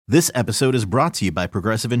This episode is brought to you by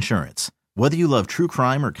Progressive Insurance. Whether you love true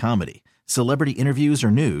crime or comedy, celebrity interviews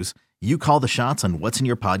or news, you call the shots on what's in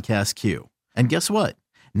your podcast queue. And guess what?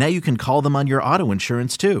 Now you can call them on your auto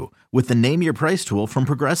insurance too with the Name Your Price tool from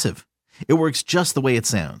Progressive. It works just the way it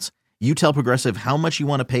sounds. You tell Progressive how much you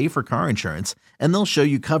want to pay for car insurance, and they'll show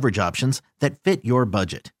you coverage options that fit your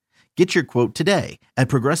budget. Get your quote today at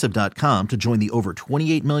Progressive.com to join the over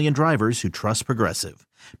 28 million drivers who trust Progressive.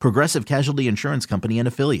 Progressive Casualty Insurance Company and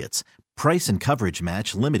Affiliates. Price and coverage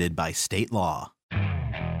match limited by state law.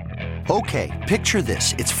 Okay, picture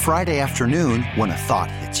this. It's Friday afternoon when a thought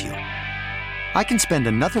hits you. I can spend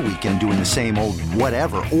another weekend doing the same old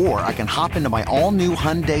whatever, or I can hop into my all-new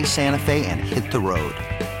Hyundai Santa Fe and hit the road.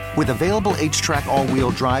 With available H-Track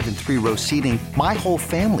all-wheel drive and 3-row seating, my whole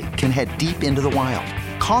family can head deep into the wild.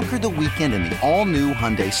 Conquer the weekend in the all-new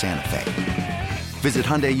Hyundai Santa Fe. Visit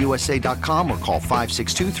HyundaiUSA.com or call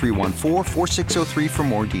 562-314-4603 for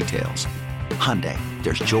more details. Hyundai,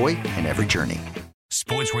 there's joy in every journey.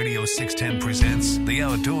 Sports Radio 610 presents The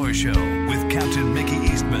Outdoor Show with Captain Mickey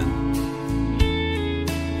Eastman.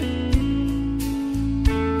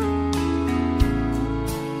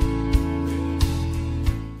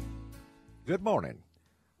 Good morning.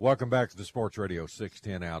 Welcome back to the Sports Radio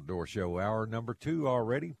 610 Outdoor Show, hour number 2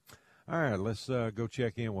 already. All right, let's go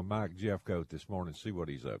check in with Mike Jeffcoat this morning, see what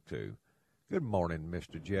he's up to. Good morning,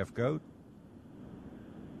 Mr. Jeffcoat.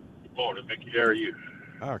 Good morning, Mickey. How are you?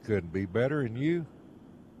 I couldn't be better, and you?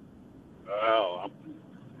 Well, I'm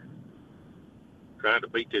trying to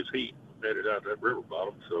beat this heat headed out that river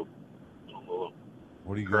bottom, so I don't know.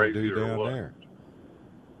 What are you going to do down there?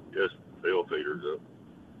 Just fill feeders up.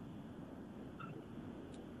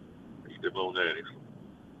 Eat them on that. It's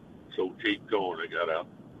so cheap corn they got out.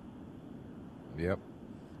 Yep.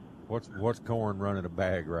 What's corn running a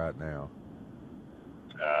bag right now?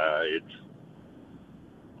 It's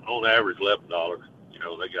on average $11. You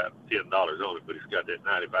know, they got $10 on it, but it's got that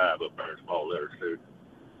 95 up there in small letters too.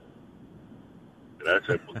 And that's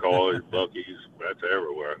at McCoy's, Buc-ee's, that's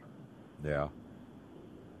everywhere. Yeah.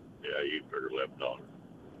 Yeah, you figure $11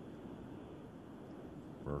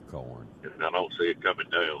 for corn. And I don't see it coming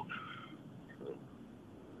down. So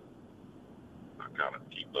I kind of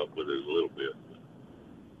keep up with it a little bit.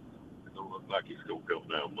 It don't look like it's going to come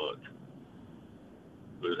down much.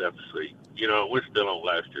 We'll have to see. You know, we're still on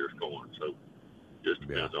last year's corn, so just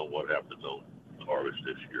depends on what happens on the harvest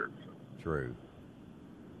this year. So. True.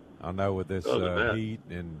 I know with this heat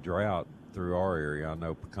and drought through our area, I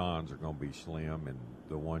know pecans are going to be slim, and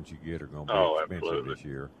the ones you get are going to be expensive absolutely. This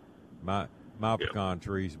year. My pecan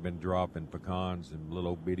trees have been dropping pecans and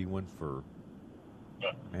little bitty ones for,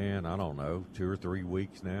 man, I don't know, 2 or 3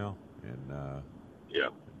 weeks now, and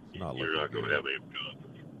it's not you're not going to have any pecans.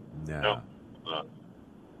 No.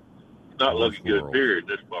 Not looking good, period,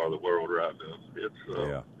 this part of the world right now. It's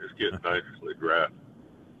getting dangerously dry.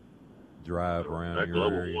 Dry around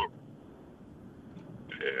your area?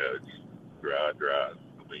 Yeah, it's dry.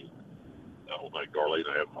 I mean, I don't think Darlene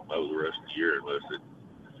will have to mow the rest of the year unless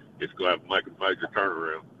it's going to have to make a major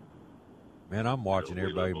turnaround. Man, I'm watching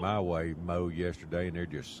everybody my way mow yesterday, and they're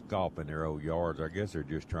just scalping their old yards. I guess they're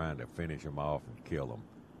just trying to finish them off and kill them.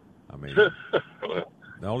 I mean,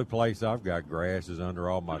 the only place I've got grass is under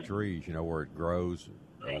all my trees, you know, where it grows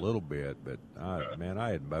a little bit. But, I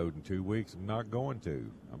hadn't mowed in 2 weeks. I'm not going to.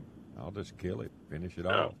 I'll just kill it, finish it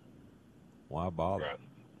off. Why bother? Right.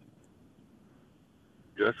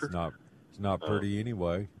 Yes, sir. It's not pretty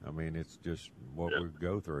anyway. I mean, it's just what we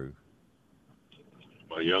go through.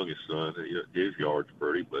 My youngest son, his yard's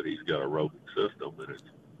pretty, but he's got a roping system, and it's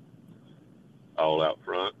all out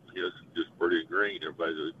front. It's just pretty green.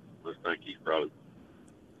 Everybody must think he's probably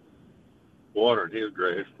watering his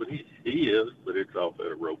grass, but he is, but it's off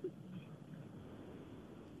at a roping.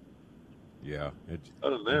 Yeah,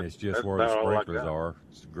 it's just where the sprinklers are.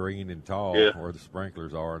 It's green and tall where the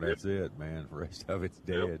sprinklers are, and that's it, man. The rest of it's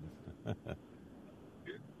dead.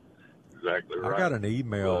 Exactly right. I got an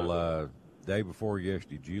email day before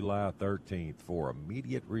yesterday, July 13th, for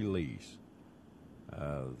immediate release.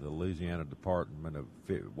 The Louisiana Department of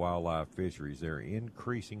Wildlife Fisheries, they're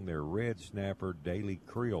increasing their red snapper daily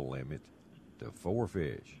creel limit to 4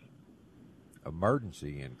 fish.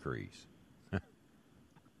 Emergency increase. Did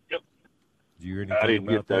you hear anything I didn't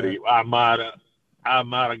about get that. that? I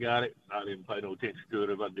might have got it. I didn't pay no attention to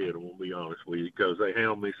it. If I did, I won't be honest with you, because they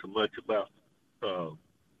hound me so much about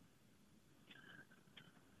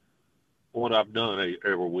what I've done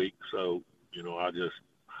every week. So, you know, I just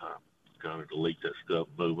kind of delete that stuff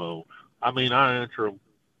and move on. I mean, I answer them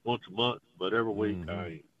once a month, but every week I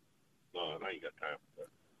ain't got time for that.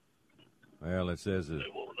 Well, it says that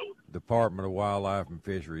Department of Wildlife and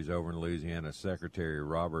Fisheries over in Louisiana, Secretary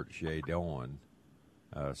Robert Shadon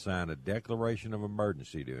signed a declaration of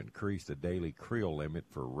emergency to increase the daily creel limit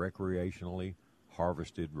for recreationally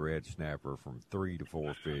harvested red snapper from 3 to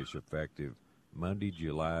 4 fish effective Monday,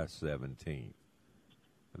 July 17th,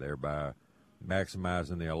 thereby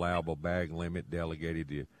maximizing the allowable bag limit delegated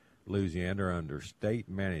to Louisiana under state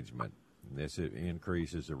management. And this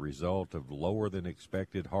increase is a result of lower than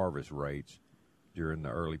expected harvest rates during the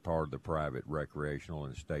early part of the private recreational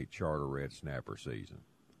and state charter red snapper season.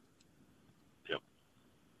 Yep.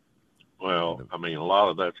 Well, I mean, a lot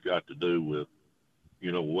of that's got to do with,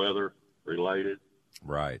 weather related.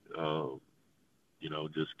 Right.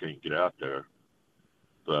 Just can't get out there.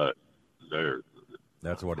 But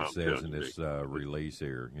that's what it says in this release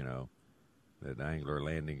here, that angler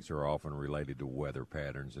landings are often related to weather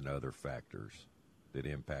patterns and other factors that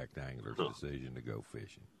impact anglers' decision to go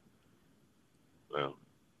fishing. Well,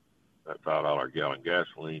 that $5 gallon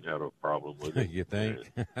gasoline had a problem with it. You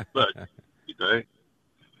think? But you think?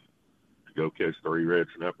 To go catch 3 red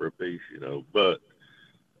snapper a piece, But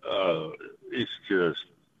it's just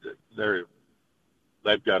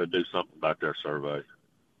they've got to do something about their survey,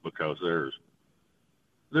 because there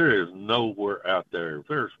is nowhere out there. If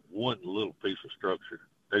there's one little piece of structure,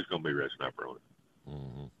 there's going to be red snapper on it.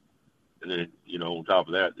 Mm-hmm. And then, on top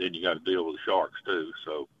of that, then you got to deal with the sharks too.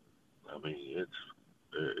 So, I mean, it's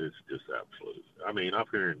just absolute. I mean, I'm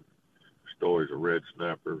hearing stories of red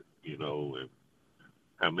snapper, and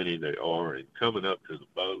how many they are, and coming up to the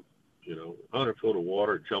boat, 100 foot of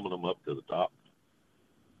water and chumming them up to the top.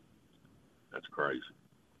 That's crazy.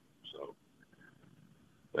 So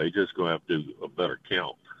they just going to have to do a better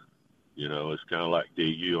count. It's kind of like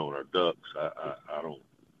DU on our ducks. I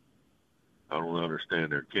don't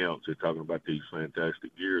understand their counts. They're talking about these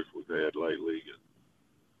fantastic years we've had lately and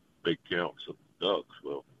big counts of ducks.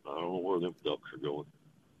 Well, I don't know where them ducks are going,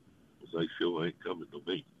 because they sure ain't coming to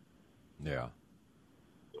me. Yeah.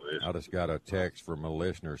 I just got a text from a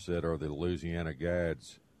listener said, are the Louisiana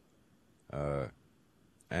guides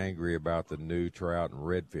angry about the new trout and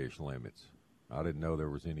redfish limits? I didn't know there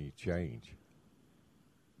was any change.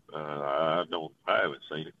 I haven't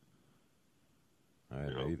seen it. I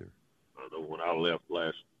hadn't either. I know when I left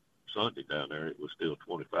last Sunday down there, it was still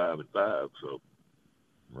 25 and 5. So,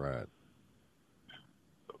 right.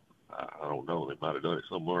 I don't know. They might have done it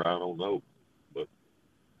somewhere. I don't know. But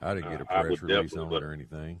I didn't get a press release on it or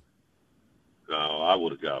anything. No, I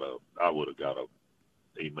would have got a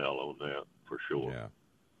email on that for sure. Yeah.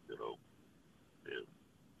 And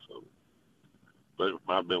so, but it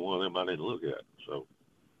might have been one of them I didn't look at. So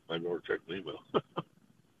maybe I ought to check the email.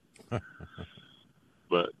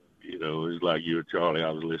 But it's like you and Charlie. I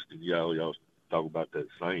was listening to y'all talk about that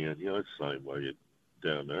sand. It's the same way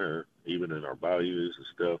down there, even in our bayous and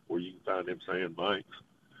stuff, where you can find them sand banks.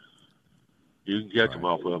 You can catch them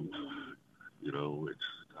off of them.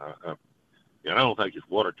 I don't think it's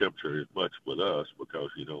water temperature as much with us, because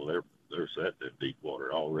they're setting in deep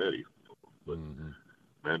water already. But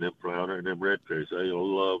man, them flounder and them redfish, they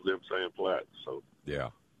love them sand flats. So yeah.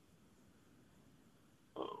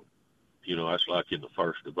 That's like in the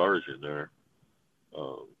first diversion there,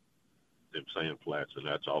 them sand flats, and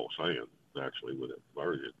that's all sand, actually, with that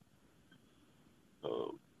diversion.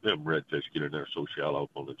 Them redfish get in there so shallow up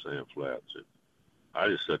on them sand flats. And I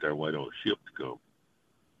just sit there and wait on a ship to come.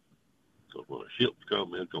 So when a ship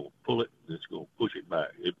comes, it's going to pull it, and it's going to push it back.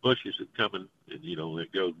 It pushes it coming, and,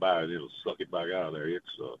 it goes by, and it'll suck it back out of there.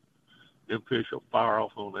 It's, them fish will fire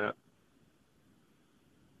off on that.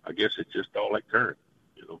 I guess it's just all that current,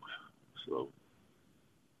 So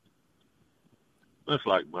that's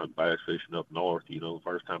like my bass fishing up north. The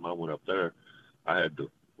first time I went up there, I had to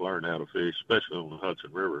learn how to fish, especially on the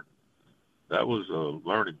Hudson River. That was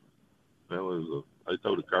learning. That was they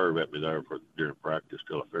threw the curve at me there during practice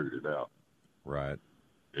till I figured it out. Right.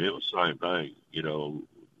 And it was the same thing.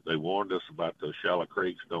 They warned us about the shallow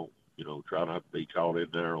creeks. Don't try not to be caught in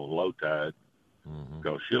there on low tide,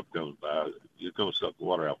 because ship comes by, it's going to suck the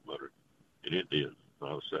water out from under it. And it did.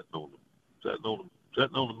 I was sitting on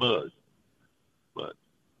the mud.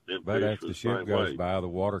 But as the ship goes by, the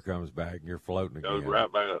water comes back and you're floating again. Goes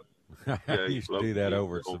right back up. I used to do that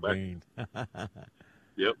over at Sabine.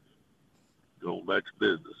 Yep. Going back to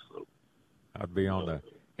business. So I'd be on the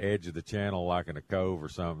edge of the channel, like in a cove or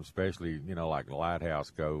something, especially, like the Lighthouse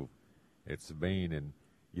Cove at Sabine, and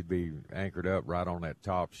you'd be anchored up right on that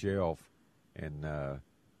top shelf and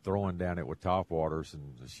throwing down it with topwaters,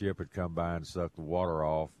 and the ship would come by and suck the water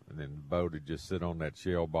off, and then the boat would just sit on that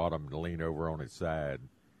shell bottom and lean over on its side.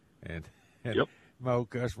 And yep. my old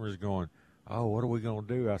customer's going, oh, what are we going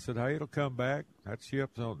to do? I said, hey, it'll come back. That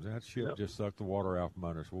ship just sucked the water out from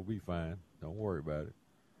under us. We'll be fine. Don't worry about it.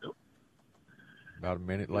 Yep. About a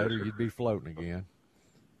minute later, you'd be floating again.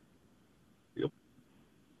 Yep.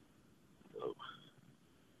 So,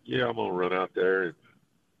 yeah, I'm going to run out there and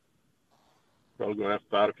probably going to have to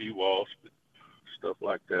fight a few wasps and stuff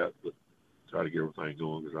like that, but try to get everything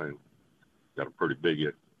going because I got a pretty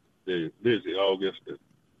busy August. And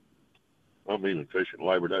I'm even fishing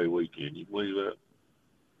Labor Day weekend. You believe that?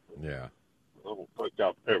 Yeah. I don't think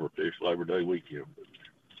I've ever fished Labor Day weekend, but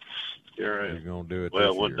here I am. You're going to do it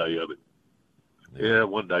well, this one year. day of it. Yeah,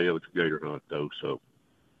 one day of it's a gator hunt, though, so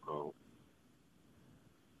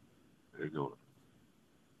they're going to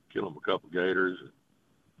kill them a couple gators, and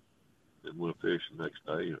then we'll fish the next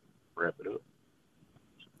day and wrap it up.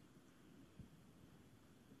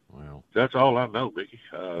 Well, that's all I know, Mickey.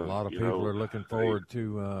 A lot of people are looking forward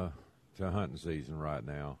to hunting season right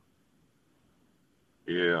now.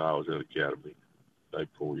 Yeah, I was at Academy day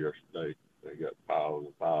before yesterday. They got piles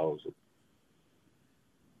and piles of.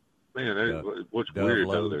 Man, what's weird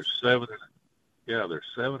though? There's 7.5,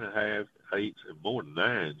 8s, and more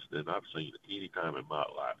 9s than I've seen any time in my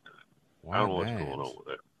lifetime. Why I don't know 9s? what's going on with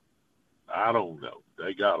that. I don't know.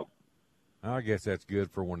 They got them. I guess that's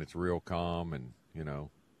good for when it's real calm and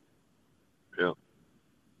Yeah.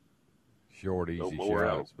 Short, easy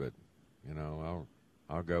shots, but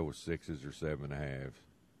I'll go with 6s or 7.5s.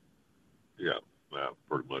 Yeah, I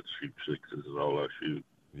pretty much shoot 6s is all I shoot.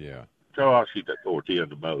 Yeah. So I'll shoot that 410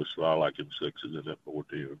 the most, so I like them 6s in that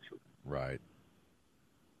 410. So. Right.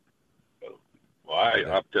 Well,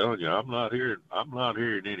 I'm telling you, I'm not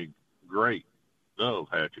hearing any great dove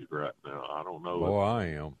hatches right now. I don't know. Oh, I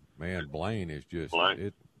am. Man, Blaine is just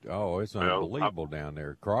it's unbelievable down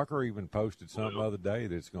there. Crocker even posted something the other day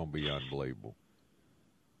that's going to be unbelievable.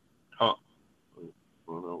 Huh.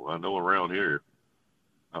 Well, I know around here.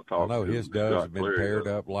 I know his doves have been paired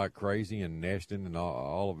up like crazy and nesting, and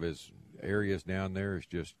all of his areas down there is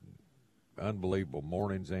just unbelievable.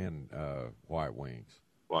 Mornings and white wings.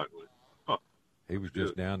 White wings. Huh. He was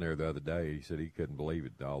just down there the other day. He said he couldn't believe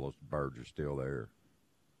it. All those birds are still there.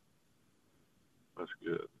 That's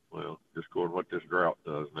good. Well, just according to what this drought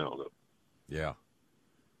does now, though. Yeah.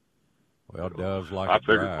 Well, doves like I it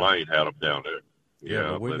dry. figured Blaine had them down there.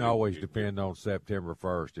 Yeah, but we can always depend on September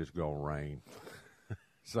 1st. It's going to rain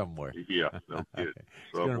somewhere. Yeah, no kidding.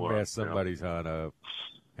 It's going to mess somebody's hunt up.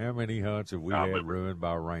 How many hunts have we had ruined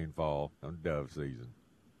by rainfall on dove season?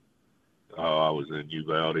 Oh, I was in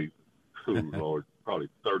Uvalde, Lord, probably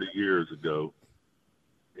 30 years ago,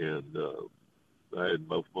 and I had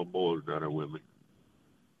both my boys down there with me,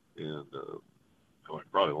 and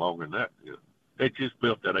probably longer than that. Yeah. They just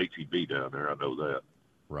built that HEB down there. I know that.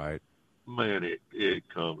 Right. Man, it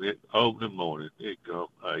opening morning, it come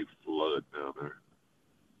a flood down there.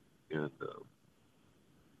 And,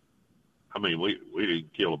 we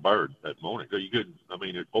didn't kill a bird that morning. Cause you couldn't,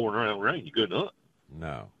 it's pouring around rain. You couldn't hunt.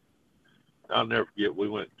 No. I'll never forget, we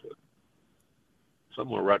went to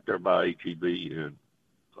somewhere right there by HEB, and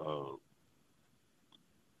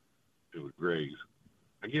it was Greg's.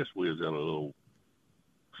 I guess we was at a little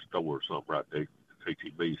store or something right there at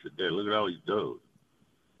HEB. He said, Dad, look at all these doves.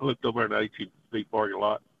 I looked over in the HEB parking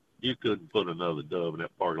lot. You couldn't put another dove in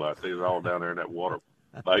that parking lot. They was all down there in that water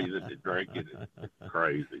bathing and drinking. And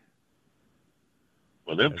crazy.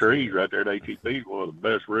 Well, them trees right there at HEB is one of the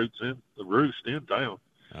best roosts in town.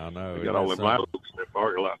 I know. They got all them lights in that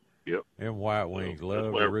parking lot. Yep. Them white wings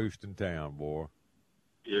love to roost in town, boy.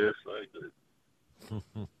 Yes, they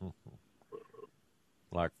do.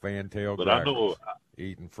 Like fantail but crackers. I know,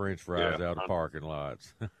 eating French fries out of parking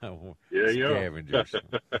lots. Scavengers.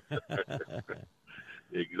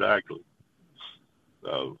 Exactly.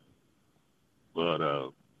 So, but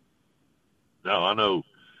no, I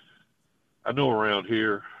know around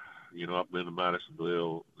here, I've been to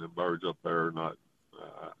Madisonville. Them birds up there, not.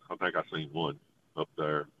 I think I seen one up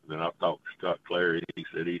there. And then I talked to Scott Clary. He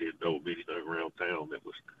said he didn't know of anything around town that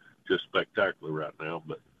was just spectacular right now,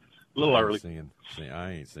 but a little early.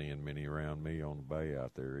 I ain't seeing many around me on the bay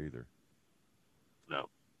out there either. No.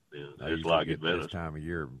 Yeah, it's like at this time of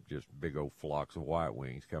year, just big old flocks of white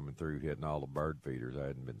wings coming through, hitting all the bird feeders. I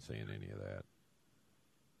hadn't been seeing any of that.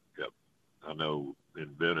 Yep. I know in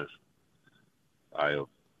Venice, I have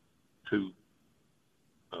two,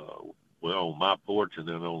 on my porch and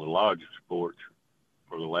then on the lodge's porch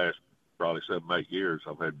for the last probably 7-8 years,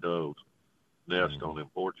 I've had doves nest on them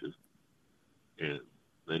porches, and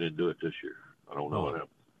they didn't do it this year. I don't know what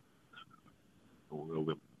happened. I don't know,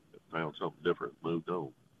 they found something different, moved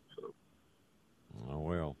on. So. Oh,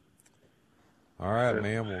 well. All right,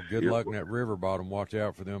 man. Well, good luck in that river bottom. Watch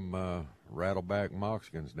out for them rattleback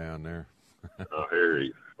Moxicans down there. Oh,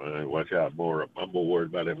 Harry, watch out more. I'm more worried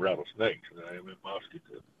about them rattlesnakes than I am in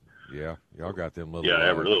mosquitoes. Yeah, y'all got them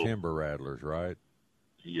little timber rattlers, right?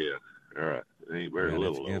 Yeah, all right. They ain't very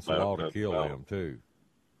little. It's against the law to kill them, too.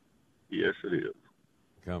 Yes, it is.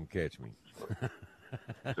 Come catch me.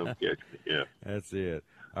 Come catch me, yeah. That's it.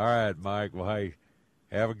 All right, Mike. Well, hey,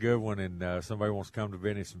 have a good one, and somebody wants to come to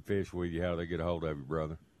Venice and fish with you. How do they get a hold of you,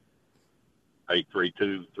 brother?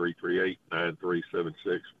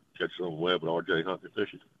 832-338-9376. Catch us on the web at RJ Hunting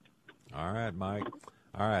Fishing. All right, Mike.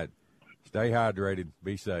 All right. Stay hydrated.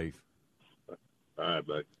 Be safe. All right,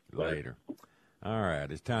 buddy. Later. All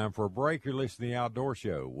right. It's time for a break. You're listening to The Outdoor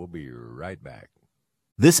Show. We'll be right back.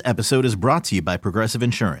 This episode is brought to you by Progressive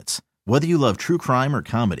Insurance. Whether you love true crime or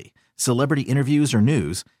comedy, celebrity interviews or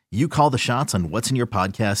news, you call the shots on what's in your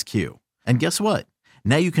podcast queue. And guess what?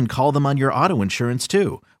 Now you can call them on your auto insurance,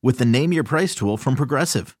 too, with the Name Your Price tool from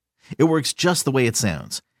Progressive. It works just the way it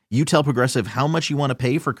sounds. You tell Progressive how much you want to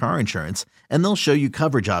pay for car insurance, and they'll show you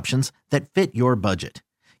coverage options that fit your budget.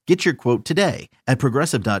 Get your quote today at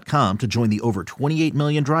Progressive.com to join the over 28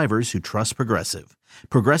 million drivers who trust Progressive.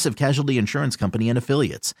 Progressive Casualty Insurance Company and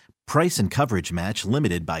Affiliates. Price and coverage match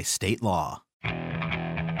limited by state law.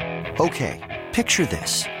 Okay, picture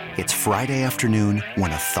this. It's Friday afternoon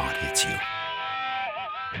when a thought hits you.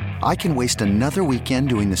 I can waste another weekend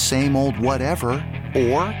doing the same old whatever,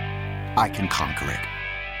 or I can conquer it.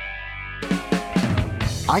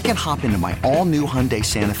 I can hop into my all-new Hyundai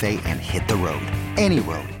Santa Fe and hit the road. Any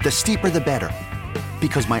road. The steeper, the better.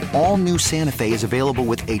 Because my all-new Santa Fe is available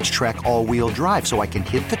with H-Track all-wheel drive, so I can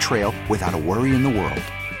hit the trail without a worry in the world.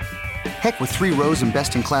 Heck, with 3 rows and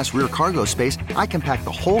best-in-class rear cargo space, I can pack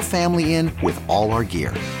the whole family in with all our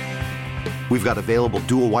gear. We've got available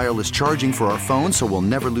dual wireless charging for our phones, so we'll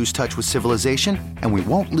never lose touch with civilization, and we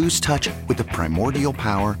won't lose touch with the primordial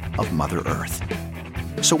power of Mother Earth.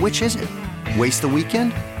 So which is it? Waste the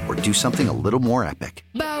weekend or do something a little more epic?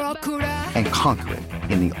 And conquer it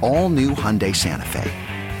in the all-new Hyundai Santa Fe.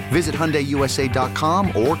 Visit HyundaiUSA.com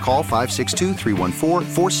or call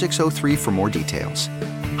 562-314-4603 for more details.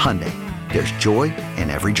 Hyundai, there's joy in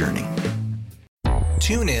every journey.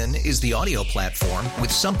 TuneIn is the audio platform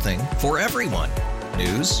with something for everyone.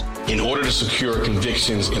 News. In order to secure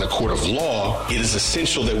convictions in a court of law, it is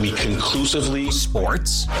essential that we conclusively.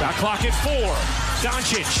 Sports. Got clock at 4.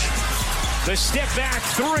 Doncic. The step back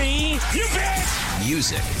 3. You bet.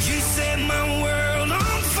 Music. You set my world on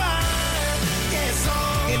fire. Yes,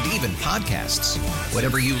 and even podcasts.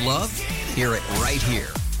 Whatever you love, hear it right here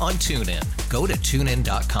on TuneIn. Go to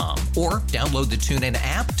TuneIn.com or download the TuneIn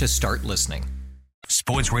app to start listening.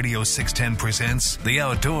 Sports Radio 610 presents The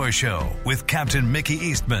Outdoor Show with Captain Mickey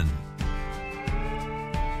Eastman.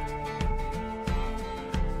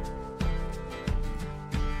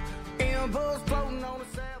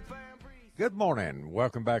 Good morning.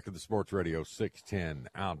 Welcome back to the Sports Radio 610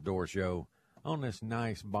 Outdoor Show on this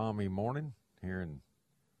nice, balmy morning here in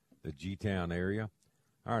the G-Town area.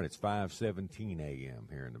 All right, it's 5:17 a.m.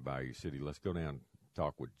 here in the Bayou City. Let's go down and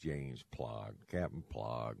talk with James Plaag, Captain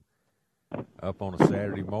Plaag. Up on a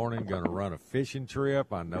Saturday morning, going to run a fishing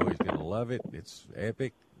trip. I know he's going to love it. It's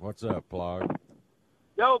epic. What's up, Plaag?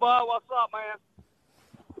 Yo, Bob, what's up, man?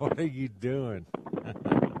 What are you doing?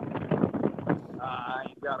 I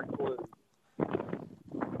ain't got a clue.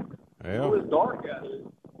 Well, it's dark out here.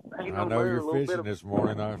 I know you're fishing this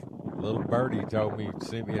morning. A little birdie told me,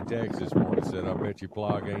 sent me a text this morning, said, I bet you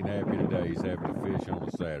Plaag ain't happy today. He's happy to fish on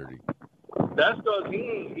a Saturday. That's because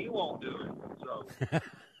he won't do it. So.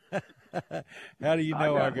 How do you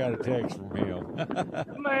know I got a text from him? Man,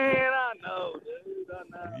 I know, dude. I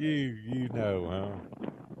know. You know, huh?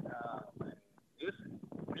 Man.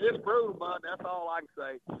 It's brutal, bud. That's all I can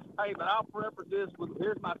say. Hey, but I'll preface this with,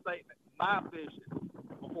 here's my statement. My fishing,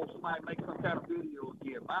 before somebody makes some kind of video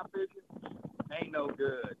again, my fishing ain't no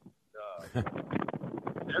good.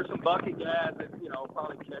 There's some bucket guys that,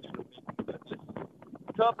 probably catch with me. But it's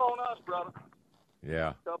tough on us, brother.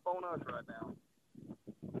 Yeah. Tough on us right now.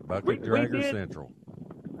 Bucket Dragger Central.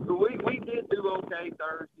 We did do okay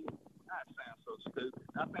Thursday. That sounds so stupid.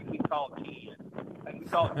 I think we caught 10. I think we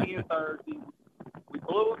caught 10 Thursday. We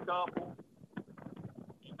blew a couple.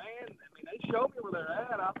 And man, they showed me where they're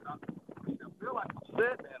at. I feel like I'm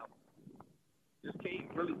sitting in them. Just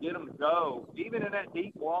can't really get them to go. Even in that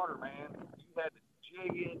deep water, man, you had to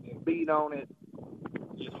jig it and beat on it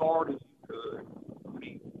as hard as you could.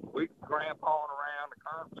 We grandpawing around. The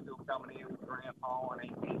current was still coming in with grandpawing.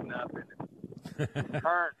 Ain't getting nothing. The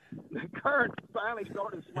current finally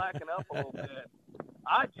started slacking up a little bit.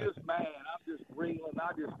 I'm just reeling.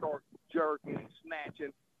 I just start jerking and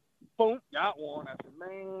snatching, boom, got one. I said,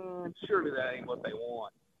 man, surely that ain't what they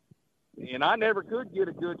want. And I never could get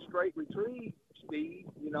a good straight retrieve speed,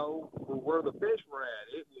 for where the fish were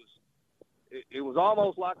at. It was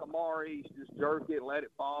almost like a Maurice, just jerk it and let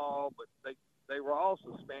it fall, but they were all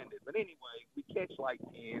suspended. But anyway, we catch like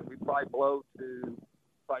 10. We probably blow 2,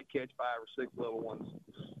 probably catch 5 or 6 little ones.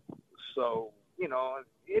 So,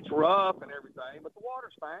 it's rough and everything, but the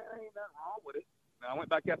water's fine. There ain't nothing wrong with it. Now, I went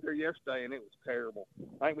back out there yesterday, and it was terrible.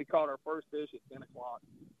 I think we caught our first fish at 10 o'clock.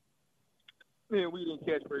 Yeah, we didn't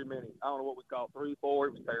catch very many. I don't know what we caught, 3, 4.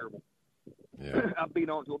 It was terrible. Yeah. I beat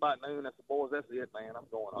on until about noon. I said, boys, that's it, man. I'm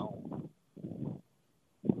going home.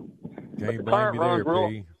 Can't blame you there,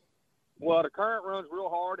 P. Well, the current runs real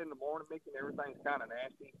hard in the morning, making everything's kind of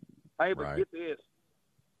nasty. Hey, but Get this.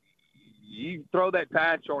 You throw that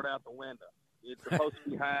tide chart out the window. It's supposed to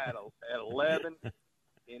be high at 11,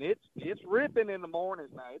 and it's ripping in the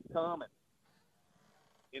mornings now. It's coming.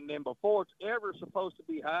 And then before it's ever supposed to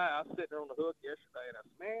be high, I was sitting there on the hook yesterday, and I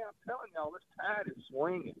said, man, I'm telling y'all, this tide is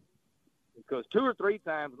swinging. Because 2 or 3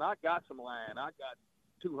 times, and I got some line. I got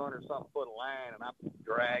 200-something foot of line, and I'm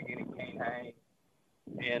dragging and can't hang.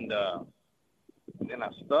 And then I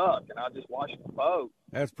stuck, and I just watched the boat.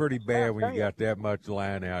 That's pretty bad when you got that much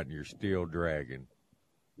line out and you're still dragging.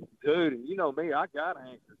 Dude, and you know me, I got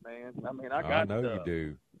anchors, man. I mean, I know stuff. You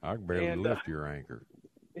do. I can barely lift your anchor.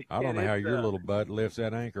 I don't know how your little butt lifts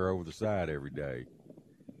that anchor over the side every day.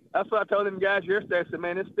 That's what I told them guys yesterday. I said,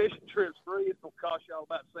 man, this fishing trip's free. It's going to cost y'all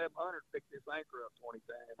about $700 to pick this anchor up 20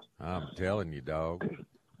 times. I'm telling you, dog.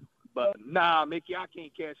 But, nah, Mickey, I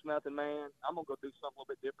can't catch nothing, man. I'm going to go do something a little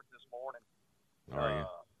bit different this morning. Are you?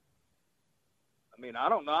 I mean, I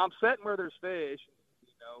don't know. I'm sitting where there's fish.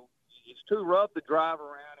 It's too rough to drive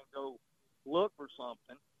around and go look for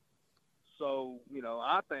something. So,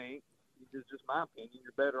 I think, it's just my opinion,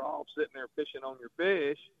 you're better off sitting there fishing on your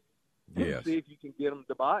fish and see if you can get them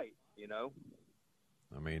to bite,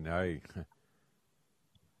 I mean, hey,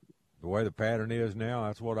 the way the pattern is now,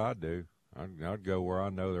 that's what I'd do. I'd go where I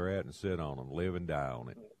know they're at and sit on them, live and die on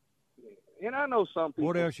it. And I know some people.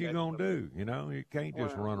 What else you gonna do? You can't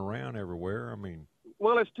just run around everywhere. I mean,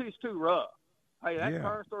 well, it's too rough. Hey, that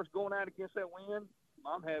current starts going out against that wind.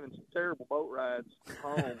 I'm having some terrible boat rides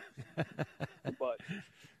home. But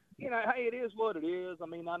hey, it is what it is. I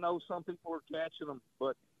mean, I know some people are catching them,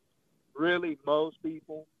 but really, most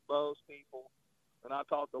people, and I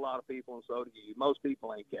talk to a lot of people, and so do you. Most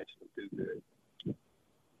people ain't catching them too good.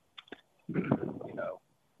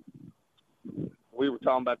 We were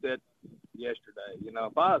talking about that yesterday.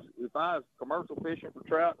 If I was commercial fishing for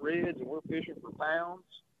trout and reds, and we're fishing for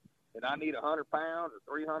pounds, and I need 100 pounds or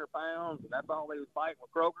 300 pounds, and that's all they was fighting with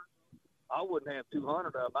Kroger, I wouldn't have 200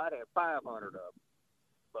 of them. I'd have 500 of them.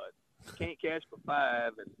 But you can't catch for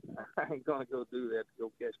 5, and I ain't gonna go do that to go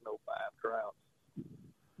catch no 5 trouts.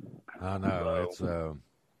 I know. It's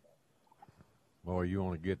boy, you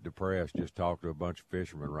want to get depressed, just talk to a bunch of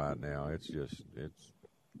fishermen right now. It's tough.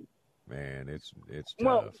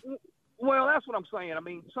 Well, that's what I'm saying. I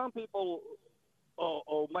mean, some people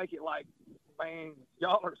will make it like, man,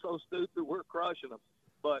 y'all are so stupid, we're crushing them.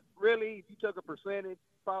 But really, if you took a percentage,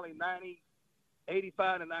 probably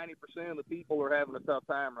 85 to 90% of the people are having a tough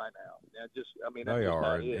time right now. They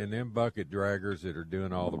are. And them bucket draggers that are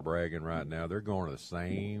doing all the bragging right now, they're going to the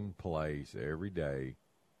same place every day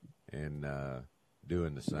and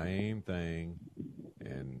doing the same thing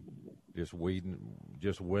and just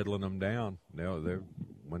whittling them down.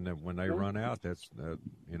 When they run out, that's the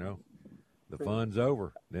fun's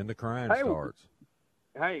over. Then the crying starts.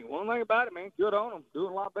 Hey, one thing about it, man, good on them.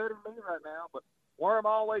 Doing a lot better than me right now. But worm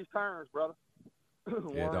always turns, brother.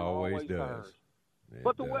 It always does.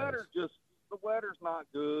 But the weather's not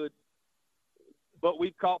good. But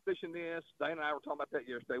we've caught fishing this. Dana and I were talking about that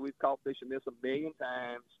yesterday. We've caught fishing this 1 million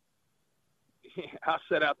times. I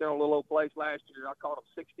sat out there on a little old place last year. I caught them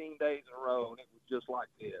 16 days in a row, and it was just like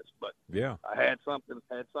this. But I had something to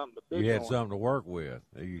fish on. You had something to work with.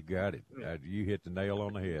 You got it. You hit the nail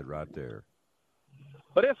on the head right there.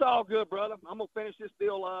 But it's all good, brother. I'm going to finish this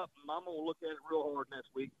deal up, and I'm going to look at it real hard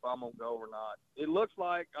next week if I'm going to go or not. It looks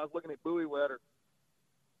like I was looking at buoy weather.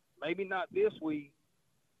 Maybe not this week,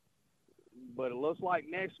 but it looks like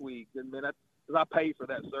next week. And then because I pay for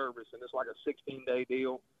that service, and it's like a 16-day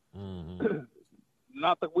deal. Mm-hmm.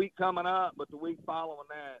 Not the week coming up, but the week following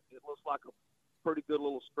that, it looks like a pretty good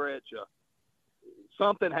little stretch.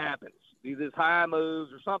 Something happens. Either it's high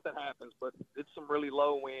moves or something happens, but it's some really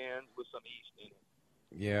low winds with some east in it.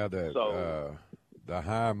 Yeah, the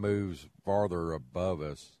high moves farther above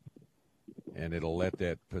us, and it'll let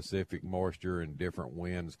that Pacific moisture and different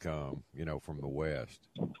winds come, from the west.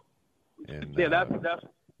 And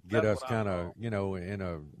get us kind of, in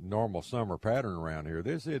a normal summer pattern around here.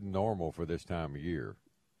 This isn't normal for this time of year.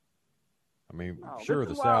 I mean, sure,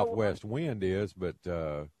 the southwest wind is, but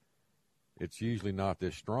it's usually not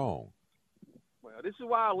this strong. Well, this is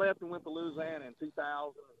why I left and went to Louisiana in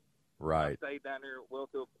 2000. Right. I stayed down there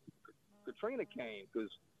till Katrina came because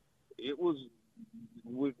it was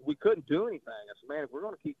we couldn't do anything. I said, man, if we're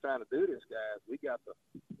going to keep trying to do this, guys, we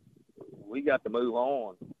got to move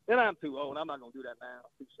on. And I'm too old. I'm not going to do that now.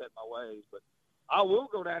 I'm too set in my ways. But I will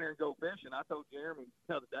go down there and go fishing. I told Jeremy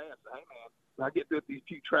the other day, I said, hey, man, when I get through with these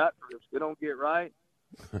few trout trips, they don't get right.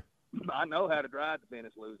 I know how to drive to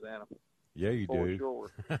Venice, Louisiana. Yeah, you do. Sure.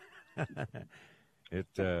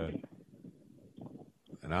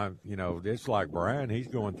 And it's like Brian. He's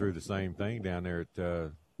going through the same thing down there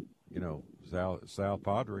at, South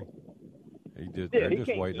Padre. They're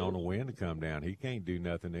just waiting on the wind to come down. He can't do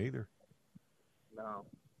nothing either. No,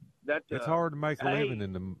 it's hard to make a living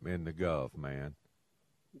in the Gulf, man.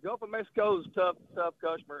 The Gulf of Mexico is tough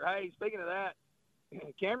customer. Hey, speaking of that,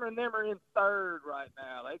 Cameron and them are in third right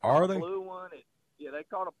now. They caught a blue one. They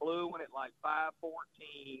caught a blue one at like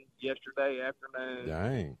 5:14 yesterday afternoon.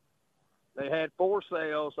 Dang. They had 4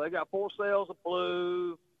 sails. So they got 4 sails of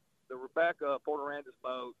blue. The Rebecca, Port Aransas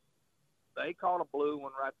boat, they caught a blue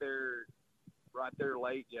one right there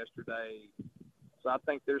late yesterday. So I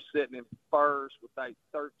think they're sitting in first with like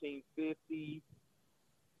 1350.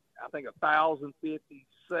 I think 1,050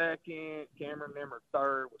 second. Cameron and them are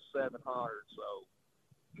third with 700. So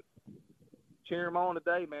cheer them on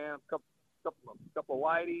today, man. A couple of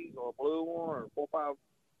whiteys or a blue one or 4 or 5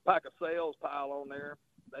 pack of sails pile on there.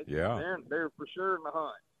 They're for sure in the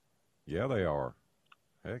hunt. Yeah, they are.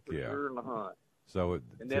 Heck for yeah. Sure in the hunt. So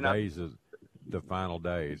today's the final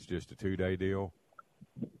day. It's just a 2-day deal?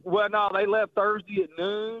 Well, no, they left Thursday at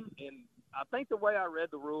noon, and I think the way I read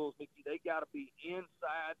the rules, Mickey, they got to be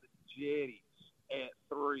inside the jetties at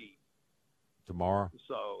 3. Tomorrow?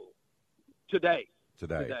 So today. It's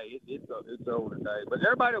over today. But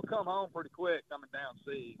everybody will come home pretty quick coming down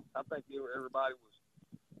sea. I think everybody was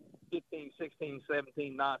 15, 16,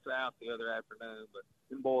 17 knots out the other afternoon, but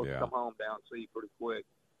them boys come home down sea pretty quick.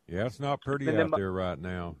 Yeah, it's not pretty out there right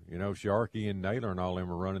now. Sharkey and Naylor and all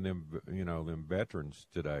them are running them, them veterans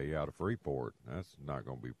today out of Freeport. That's not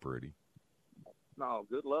going to be pretty. No,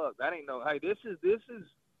 good luck. That ain't no. Hey, this is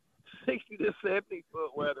 60 to 70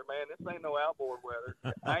 foot weather, man. This ain't no outboard weather.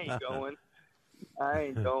 I ain't going.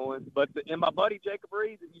 But and my buddy Jacob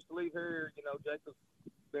Reed that used to leave here, Jacob's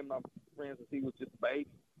been my friend since he was just a baby.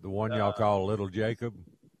 The one y'all call Little Jacob?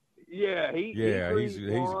 Yeah, he's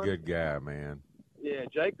a good guy, man. Yeah,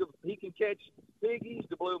 Jacob, he can catch piggies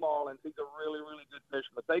to blue marlins. He's a really, really good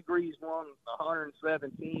fisherman. But they greased one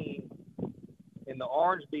 117 in the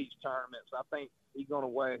Orange Beach tournaments. I think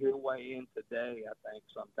he'll weigh in today, I think,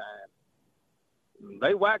 sometime.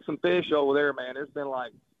 They whacked some fish over there, man. There's been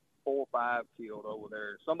like 4 or 5 killed over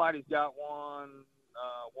there. Somebody's got one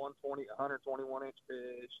 121-inch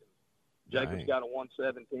fish. And Jacob's got a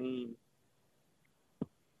 117.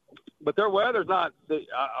 But their weather's not. I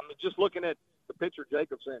mean, just looking at the picture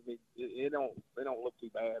Jacob sent me, they don't look too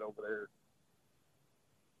bad over there.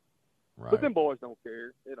 Right. But them boys don't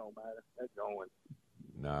care. It don't matter. They're going.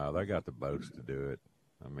 No, they got the boats to do it.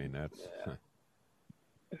 I mean, that's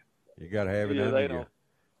you got to have it under you.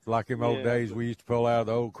 It's like them old days we used to pull out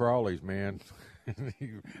the old crawlies, man.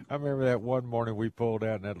 I remember that one morning we pulled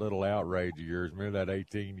out in that little outrage of yours. Remember that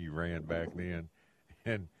 18 you ran back then?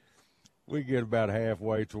 And we get about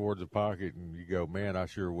halfway towards the pocket, and you go, man, I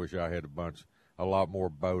sure wish I had a lot more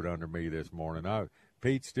boat under me this morning.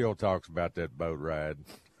 Pete still talks about that boat ride.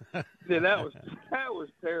 Yeah, that was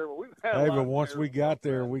terrible. But once we got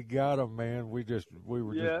there, we got them, man. We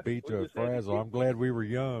were just beat to a frazzle. I'm glad we were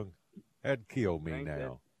young. That'd kill me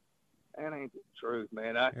now. That ain't the truth,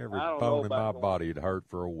 man. Every bone in my body would hurt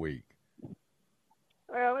for a week.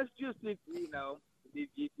 Well, it's just if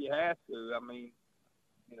you have to. I mean,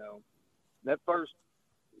 that first.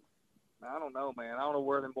 I don't know, man. I don't know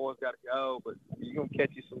where them boys got to go, but you're gonna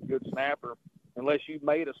catch you some good snapper unless you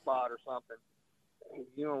made a spot or something.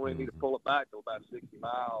 You don't really need to pull it back to about 60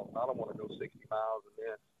 miles. I don't want to go 60 miles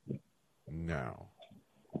and then. No.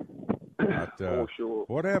 For sure.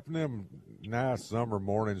 What happened to them nice summer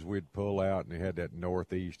mornings we'd pull out and they had that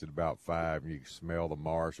northeast at about 5 and you could smell the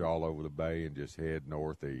marsh all over the bay and just head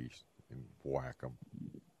northeast and whack them?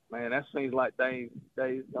 Man, that seems like days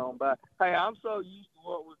gone by. Hey, I'm so used to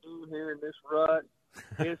what we're doing here in this rut.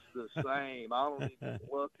 It's the same. I don't even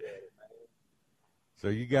look at it, man. So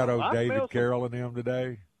you got David Carroll and him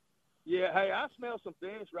today? Yeah, hey, I smell some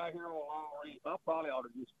fish right here on Long Reef. I probably ought to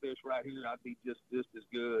just fish right here. I'd be just as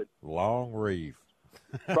good. Long Reef.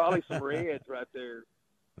 Probably some reds right there.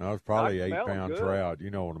 No, it's probably 8-pound trout. You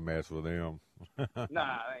don't want to mess with them. Nah,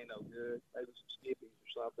 they ain't no good. Maybe some skippies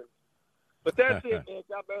or something. But that's it, Nick.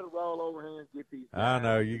 I better roll over here and get these guys. I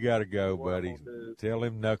know. You got to go, buddy. Tell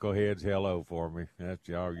them knuckleheads hello for me. That's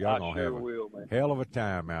y'all going to have a hell of a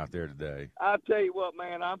time out there today. I'll tell you what,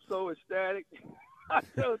 man. I'm so ecstatic. I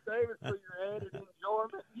tell David for your added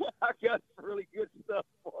enjoyment. I got some really good stuff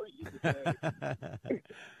for you today.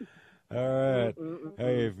 All right.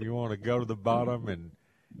 Hey, if you want to go to the bottom and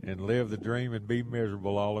live the dream and be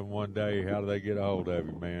miserable all in one day, how do they get a hold of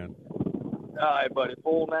you, man? All right, buddy.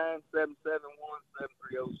 497717306.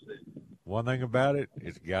 One thing about it,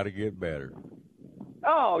 it's got to get better.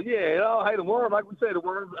 Oh, yeah. Oh, hey, the worm, like we said, the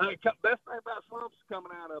worm. Hey, best thing about slumps is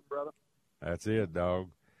coming out of it, brother. That's it, dog.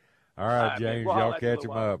 All right, James, y'all catch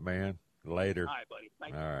him up, man. Later. All right, buddy.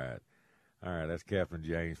 Thank you. All right, that's Captain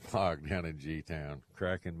James Plaag down in G-Town,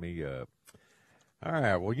 cracking me up. All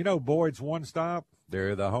right, well, you know Boyd's One Stop?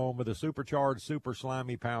 They're the home of the supercharged, super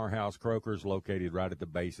slimy powerhouse croakers located right at the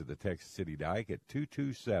base of the Texas City Dike at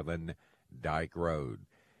 227 Dike Road.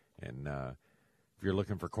 And if you're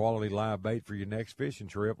looking for quality live bait for your next fishing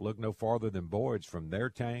trip, look no farther than Boyd's. From their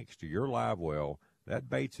tanks to your live well, that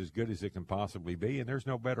bait's as good as it can possibly be, and there's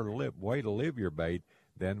no better way to live your bait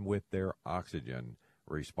than with their oxygen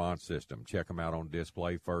response system. Check them out on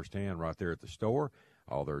display firsthand right there at the store.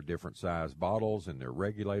 All their different size bottles and their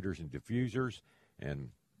regulators and diffusers. And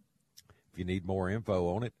if you need more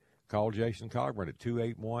info on it, call Jason Cogburn at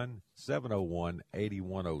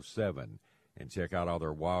 281-701-8107. And check out all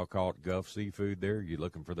their wild-caught Gulf seafood there. You're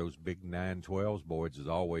looking for those big 912s. Boyd's has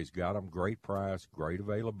always got them. Great price, great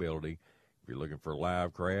availability. If you're looking for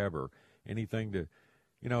live crab or anything to,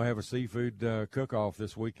 have a seafood cook-off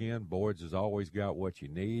this weekend, Boyd's has always got what you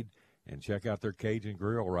need. And check out their Cajun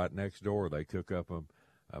Grill right next door. They cook up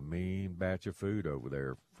a mean batch of food over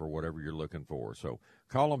there for whatever you're looking for. So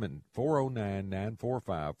call them at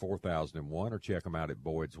 409-945-4001 or check them out at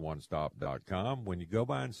boydsonestop.com. When you go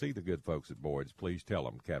by and see the good folks at Boyd's, please tell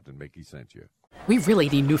them Captain Mickey sent you. We really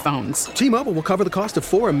need new phones. T-Mobile will cover the cost of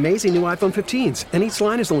 4 amazing new iPhone 15s, and each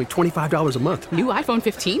line is only $25 a month. New iPhone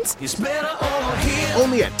 15s? It's better over here.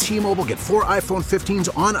 Only at T-Mobile, get 4 iPhone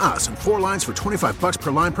 15s on us and 4 lines for $25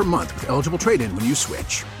 per line per month with eligible trade-in when you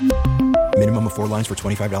switch. Minimum of 4 lines for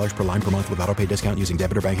 $25 per line per month with autopay discount using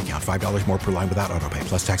debit or bank account. $5 more per line without autopay,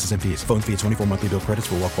 plus taxes and fees. Phone fee at 24 monthly bill credits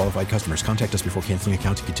for well-qualified customers. Contact us before canceling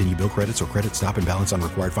account to continue bill credits or credit stop and balance on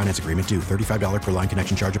required finance agreement due. $35 per line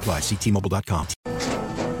connection charge applies. See T-Mobile.com.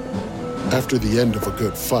 After the end of a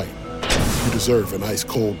good fight, you deserve an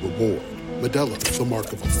ice-cold reward. Modelo is the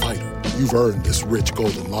mark of a fighter. You've earned this rich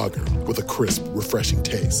golden lager with a crisp, refreshing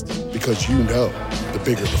taste. Because you know, the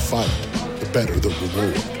bigger the fight, the better the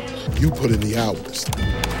reward. You put in the hours,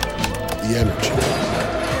 the energy,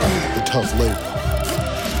 the tough labor.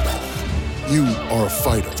 You are a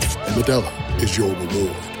fighter, and Modelo is your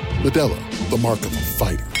reward. Modelo, the mark of a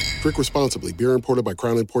fighter. Drink responsibly. Beer imported by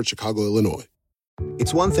Crown Imports, Chicago, Illinois.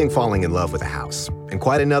 It's one thing falling in love with a house, and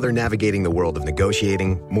quite another navigating the world of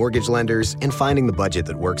negotiating, mortgage lenders, and finding the budget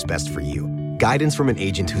that works best for you. Guidance from an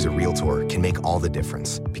agent who's a Realtor can make all the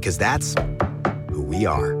difference, because that's who we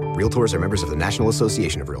are. Realtors are members of the National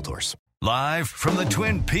Association of Realtors. Live from the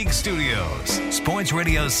Twin Peaks studios, Sports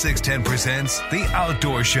Radio 610 presents The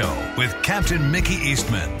Outdoor Show with Captain Mickey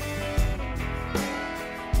Eastman.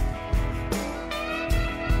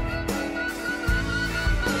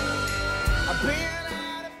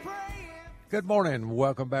 Good morning.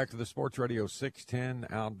 Welcome back to the Sports Radio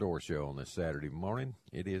 610 Outdoor Show on this Saturday morning.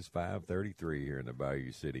 It is 5:33 here in the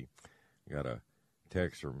Bayou City. Got a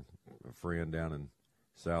text from a friend down in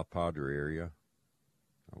South Padre area.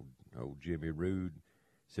 Old Jimmy Rude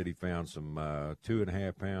said he found some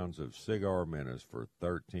 2.5 pounds of cigar minnows for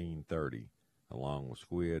 $13.30, along with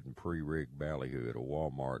squid and pre-rigged ballyhoo at a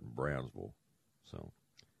Walmart in Brownsville. So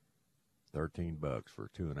 $13 for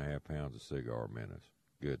 2.5 pounds of cigar minnows.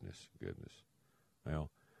 Goodness.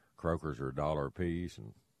 Well, croakers are $1 a piece,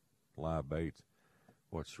 and live baits,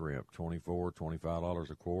 what shrimp, $24,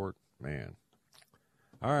 $25 a quart? Man.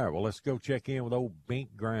 All right, well, let's go check in with old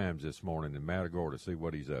Bink Grimes this morning in Matagorda to see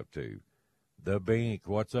what he's up to. The Bink,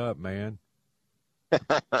 what's up, man?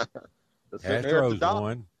 Astros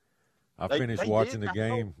won. I finished watching the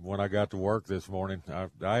game when I got to work this morning.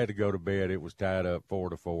 I had to go to bed. It was tied up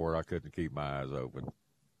 4-4. I couldn't keep my eyes open.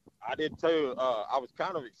 I did too. I was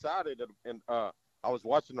kind of excited, and I was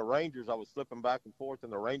watching the Rangers. I was flipping back and forth,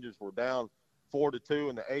 and the Rangers were down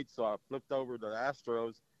 4-2 in the 8th, so I flipped over to the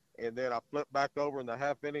Astros, and then I flipped back over in the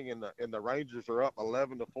half inning, and the Rangers are up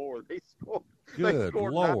 11-4. They scored. Good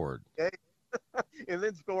Lord! and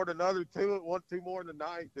then scored another two more in the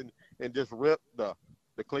ninth, and just ripped the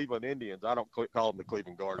Cleveland Indians. I don't call them the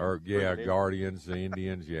Cleveland Guardians. Or Guardians, the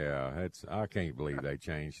Indians. Yeah, I can't believe they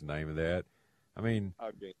changed the name of that. I mean,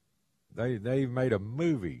 they made a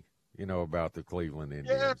movie, about the Cleveland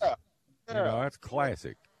Indians. Yeah. That's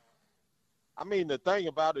classic. I mean, the thing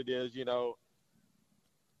about it is,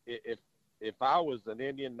 if I was an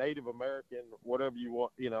Indian, Native American, whatever you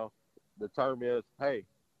want, the term is, hey,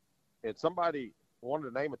 if somebody wanted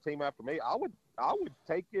to name a team after me, I would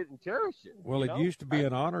take it and cherish it. Well, it used to be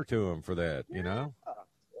an honor to them for that, Yeah,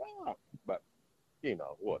 but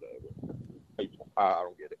whatever. I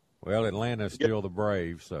don't get it. Well, Atlanta's still the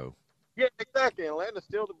Braves, so. Yeah, exactly. Atlanta's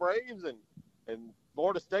still the Braves, and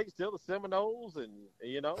Florida State's still the Seminoles, and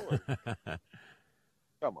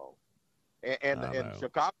come on, and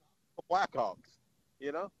Chicago Blackhawks,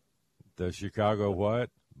 The Chicago what?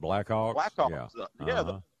 Blackhawks? Blackhawks.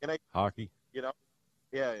 Yeah. Hockey.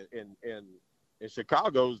 And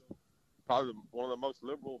Chicago's probably one of the most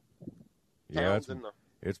liberal towns in the.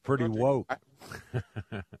 It's pretty country. woke.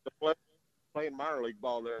 Playing minor league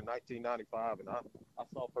ball there in 1995, and I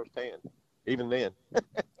saw firsthand, even then.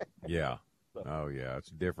 Yeah. Oh yeah, it's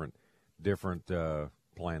different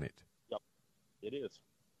planet. Yep, it is.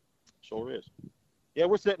 Sure is. Yeah,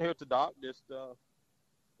 we're sitting here at the dock, just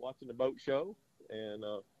watching the boat show, and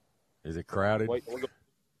is it crowded? It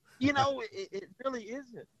really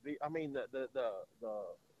isn't. I mean, the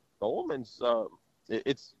woman's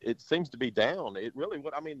it seems to be down. It really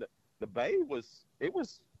would. I mean, the bay was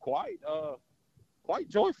quite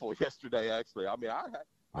joyful yesterday. Actually, I mean,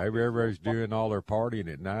 maybe everybody's doing all their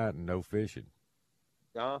partying at night and no fishing.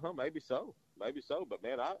 Maybe so. But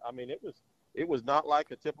man, I mean, it was not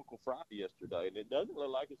like a typical Friday yesterday, and it doesn't look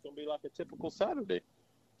like it's going to be like a typical Saturday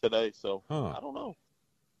today. So I don't know.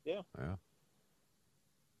 Yeah.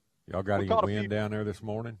 Y'all got any wind down there this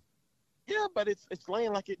morning? Yeah, but it's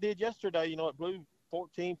laying like it did yesterday. It blew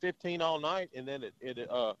 14, 15 all night, and then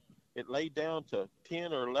it laid down to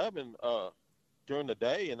 10 or 11 during the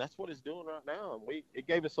day, and that's what it's doing right now. And it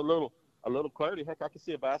gave us a little clarity. Heck, I could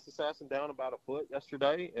see a bass assassin down about a foot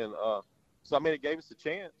yesterday, and so I mean, it gave us a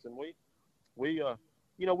chance, and we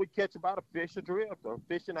catch about a fish adrift or a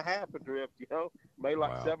fish and a half adrift. Made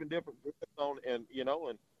like 7 different drifts on, and and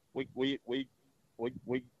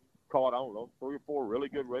we caught, I don't know, 3 or 4 really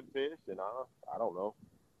good redfish, and I don't know,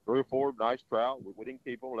 3 or 4 nice trout. We didn't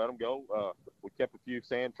keep them, let them go. We kept a few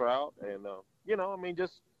sand trout, and I mean,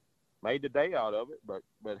 just made the day out of it. But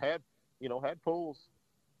had pulls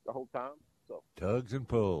the whole time. So tugs and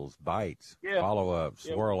pulls, bites, Yeah. follow-ups,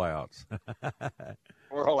 Yeah. swirl-outs.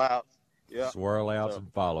 Swirl-outs. Yeah. Swirl-outs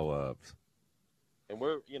and follow-ups. And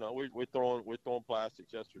we're throwing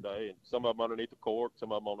plastics yesterday, and some of them underneath the cork,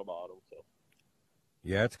 some of them on the bottom. So.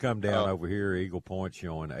 Yeah, it's come down over here. Eagle Point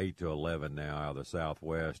showing 8 to 11 now out of the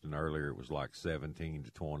southwest, and earlier it was like 17 to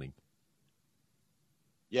 20.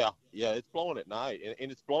 Yeah, it's blowing at night,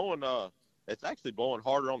 and it's blowing. It's actually blowing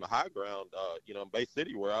harder on the high ground. In Bay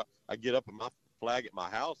City, where I get up and my flag at my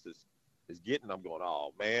house is getting. I'm going,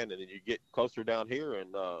 oh man, and then you get closer down here,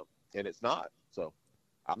 and it's not. So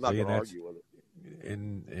I'm not going to argue with it.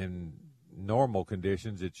 In normal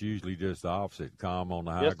conditions, it's usually just the opposite: calm on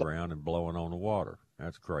the high ground and blowing on the water.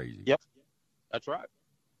 That's crazy. Yep, that's right.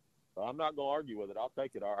 So I'm not going to argue with it. I'll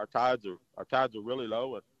take it. Our tides are really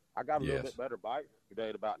low, and I got a little bit better bite today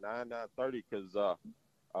at about 9:30 because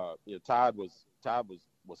tide was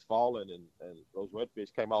falling, and those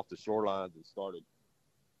redfish came off the shorelines and started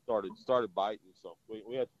biting. So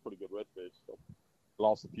we had some pretty good redfish. So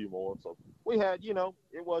lost a few more. So we had,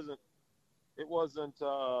 it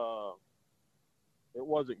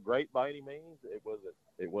wasn't great by any means.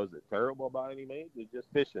 It wasn't terrible by any means. It's just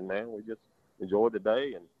fishing, man. We just enjoyed the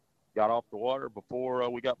day and got off the water before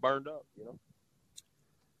we got burned up.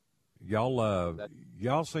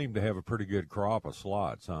 Y'all seem to have a pretty good crop of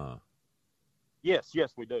slots, huh? Yes,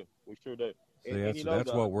 we do. We sure do. See,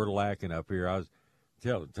 that's what we're lacking up here. I was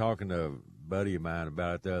talking to a buddy of mine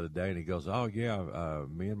about it the other day, and he goes, "Oh yeah,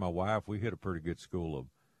 me and my wife, we hit a pretty good school of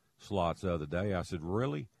slots the other day." I said,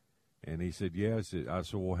 "Really?" And he said, "Yes." I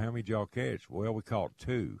said, "Well, how many did y'all catch?" "Well, we caught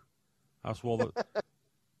 2." I said, "Well,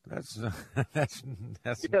 that's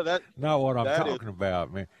not what I'm talking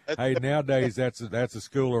about, man." Hey, nowadays that's a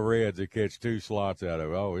school of reds that catch 2 slots out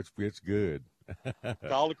of it. Oh, it's good.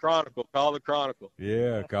 Call the Chronicle.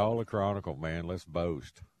 Yeah, call the Chronicle, man. Let's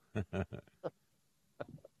boast.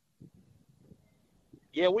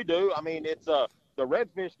 Yeah, we do. I mean, it's the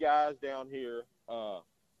redfish guys down here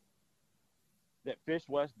that fish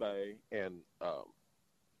West Bay, and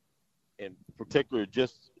particularly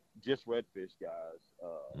just redfish guys.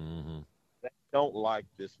 don't like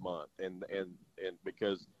this month, and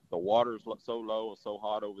because the water's so low and so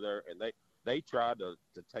hot over there, and they tried to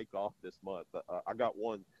take off this month. I got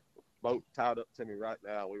one boat tied up to me right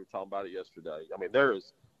now. We were talking about it yesterday. I mean, there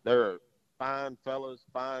are fine fellas,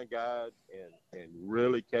 fine guys, and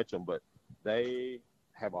really catch them, but they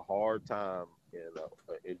have a hard time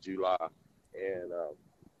in July, and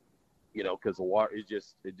because the water it's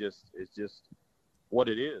just what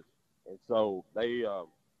it is, and so they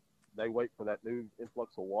wait for that new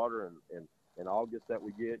influx of water in August that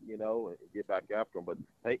we get, and get back after them. But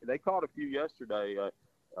they caught a few yesterday,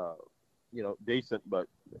 decent, but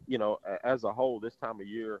as a whole, this time of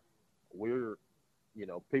year, we're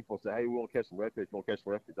people say, hey, we want to catch some redfish.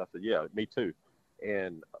 I said, yeah, me too.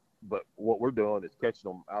 But what we're doing is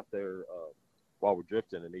catching them out there while we're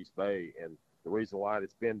drifting in East Bay. And the reason why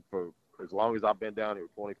it's been for as long as I've been down here,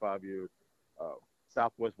 25 years,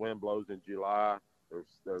 southwest wind blows in July.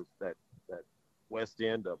 There's that west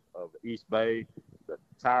end of East Bay. The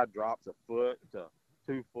tide drops a foot to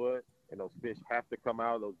 2 foot, and those fish have to come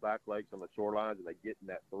out of those back lakes on the shorelines, and they get in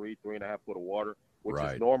that 3.5 foot of water, which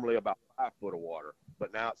is normally about 5 foot of water,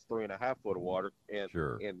 but now it's 3.5 foot of water, and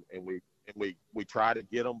we try to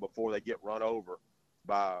get them before they get run over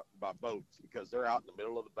by boats, because they're out in the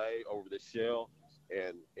middle of the bay over this shell,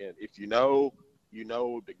 and if you know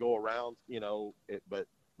to go around,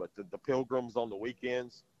 but the pilgrims on the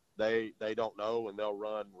weekends, they don't know, and they'll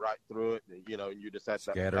run right through it, and you just have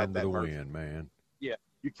to scatter them to the wind, man. Yeah,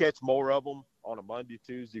 you catch more of them on a Monday,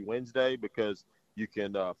 Tuesday, Wednesday, because you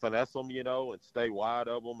can finesse them, and stay wide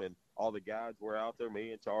of them. And all the guys were out there,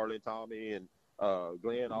 me and Charlie and Tommy and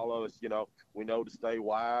Glenn, all of us, we know to stay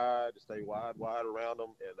wide around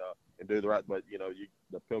them and do the right. But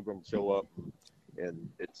the pilgrims show up, and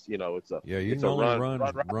it's you can only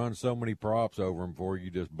run so many props over them before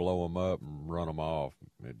you just blow them up and run them off.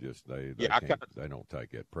 It just they don't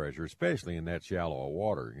take that pressure, especially in that shallow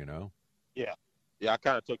water, Yeah, I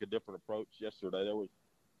kind of took a different approach yesterday. There was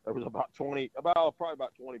probably about 20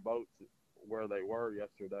 boats where they were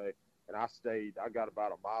yesterday, and I got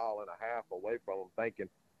about 1.5 miles away from them, thinking,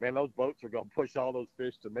 man, those boats are going to push all those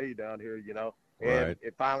fish to me down here, And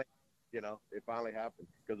it finally happened,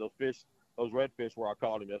 because those redfish where I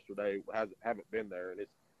caught them yesterday haven't been there, and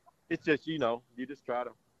it's just you just try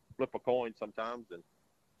to flip a coin sometimes and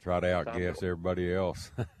try to outguess everybody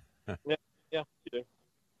else. yeah, you do.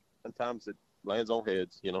 Sometimes it lands on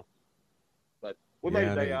heads, but we made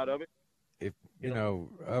a day out of it. If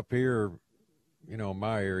up here,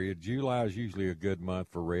 my area, July is usually a good month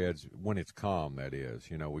for reds when it's calm. That is,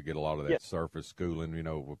 we get a lot of that surface schooling,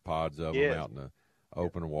 with pods of them out in the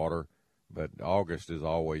open water. But August has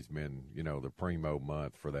always been, the primo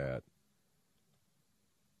month for that.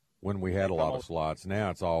 When we had a lot of slots,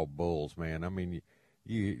 now it's all bulls, man. I mean,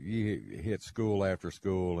 you hit school after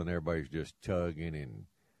school, and everybody's just tugging and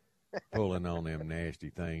pulling on them nasty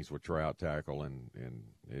things with trout tackle, and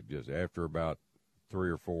it just, after about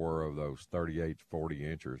 3 or 4 of those 38 to 40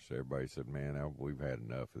 inchers, everybody said, man, we've had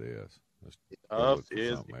enough of this. Let's look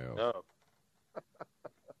for something else.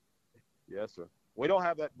 Yes, sir. We don't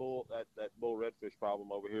have that bull redfish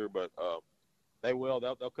problem over here, but they will.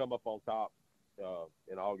 They'll come up on top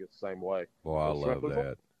in August the same way. Boy, I love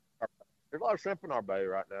that. There's a lot of shrimp in our bay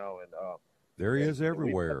right now, and there is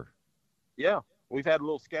everywhere. We've had a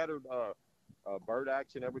little scattered bird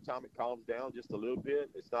action every time it calms down just a little bit.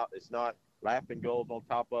 It's not laughing gulls on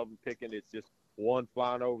top of them picking. It's just one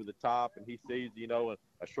flying over the top, and he sees, and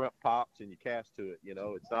a shrimp pops, and you cast to it.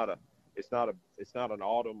 It's not an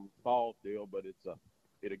autumn fall deal, but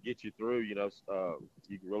it'll get you through. You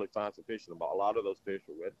can really find some fish in them. A lot of those fish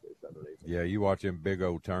are redfish underneath. Yeah, you watch them big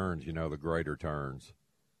old turns, the greater turns,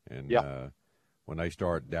 and when they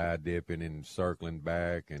start dipping and circling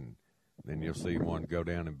back, and then you'll see one go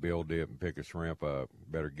down and bill dip and pick a shrimp up.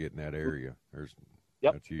 Better get in that area.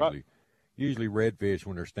 That's usually redfish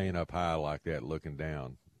when they're staying up high like that, looking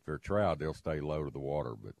down. If they're trout, they'll stay low to the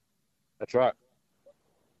water. But that's right.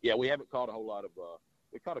 Yeah, we haven't caught a whole lot of.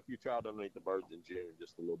 We caught a few trout underneath the birds in June,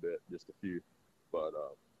 just a little bit, just a few. But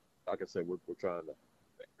like I said, we're trying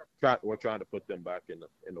to put them back in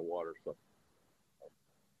the water. So,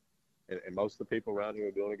 and most of the people around here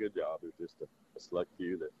are doing a good job. There's just a select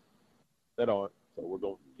few that aren't. So we're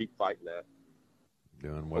going to keep fighting that.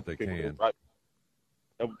 Doing what they can.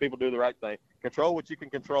 Help people do the right thing. Control what you can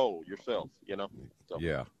control yourself. So,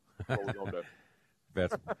 yeah. That's what we're going to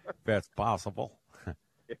do. That's possible.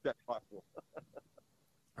 If that's possible.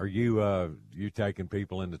 Are you taking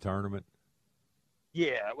people in the tournament?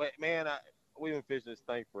 Yeah, man, we've been fishing this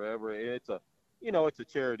thing forever. It's a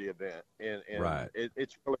charity event, and right.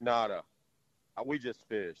 It's really not we just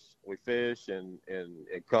fish. We fish and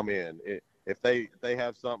come in. If they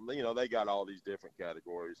have something, you know, they got all these different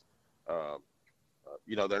categories.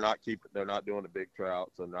 You know, they're not doing the big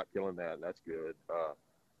trout, so they're not killing that, and that's good.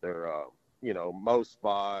 They're you know, most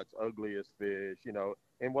spots, ugliest fish, you know,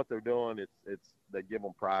 and what they're doing, it's they give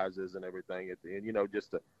them prizes and everything at the end, you know,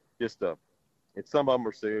 just and some of them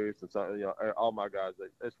are serious, and some, you know, all my guys, they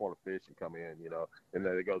just want to fish and come in, you know, and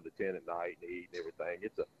then they go to the tent at night and eat and everything.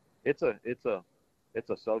 It's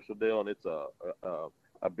a social deal, and it's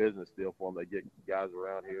a business deal for them. They get guys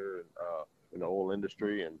around here and in the oil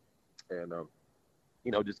industry, and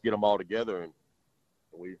you know, just get them all together, and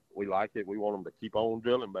we like it. We want them to keep on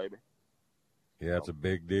drilling, baby. Yeah, it's a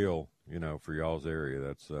big deal, you know, for y'all's area.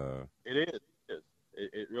 That's It is.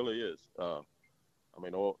 It really is. I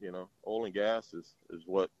mean, oil and gas is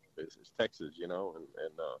what is Texas, you know, and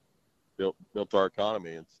built our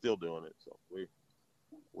economy and still doing it. So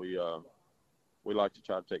we like to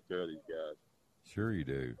try to take care of these guys. Sure you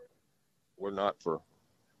do. I'm not for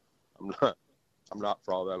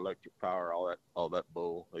all that electric power, all that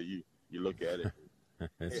bull. You look at it.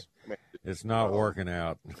 It's not working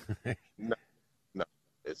out. No,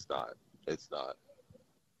 it's not. It's not.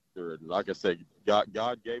 Like I said,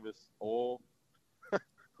 God gave us oil.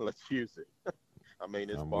 Let's use it. I mean,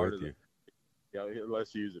 it's part of it. Yeah,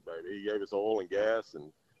 let's use it, baby. He gave us oil and gas,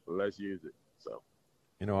 and let's use it. So,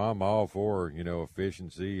 you know, I'm all for, you know,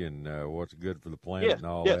 efficiency and what's good for the planet and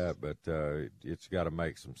all that, but it's got to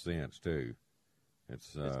make some sense too.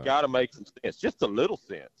 It's got to make some sense, just a little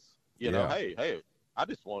sense. You know, hey, I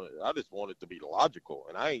just want it to be logical,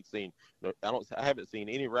 and I haven't seen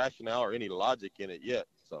any rationale or any logic in it yet.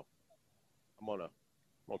 So, I'm gonna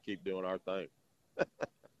keep doing our thing.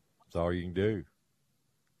 That's all you can do.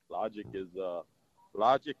 Logic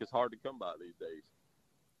is hard to come by these days.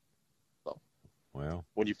 So, well,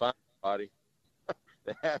 when you find somebody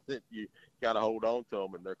that has it, you got to hold on to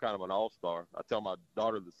them, and they're kind of an all-star. I tell my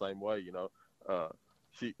daughter the same way. You know,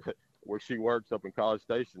 where she works up in College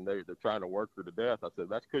Station, they're trying to work her to death. I said,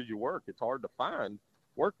 that's because you work. It's hard to find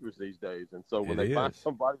workers these days, and so when they find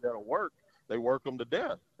somebody that'll work, they work them to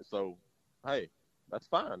death. So, hey, that's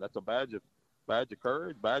fine. That's a badge of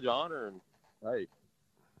courage, badge of honor, and hey,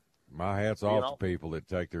 my hat's off to people that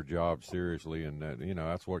take their job seriously, and that, you know,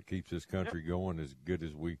 that's what keeps this country going as good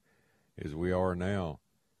as we are now,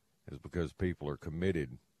 is because people are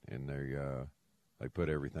committed and they put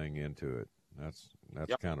everything into it. That's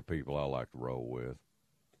the kind of people I like to roll with.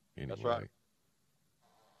 Anyway. That's right.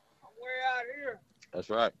 We're out here. That's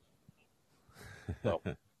right. So,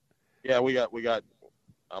 yeah, we got.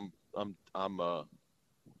 I'm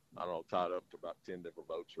I don't know, tied up to about 10 different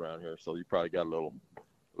boats around here. So you probably got a little.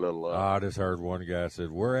 I just heard one guy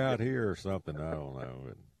said, "We're out here" or something. I don't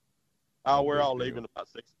know. We're all leaving about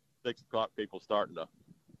 6 o'clock. People starting to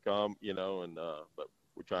come, you know, and but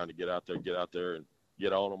we're trying to get out there and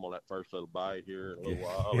get on them on that first little bite here in a little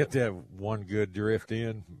while. Get that one good drift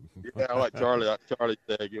in. Yeah, like Charlie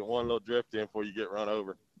said, get one little drift in before you get run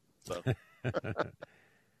over. So.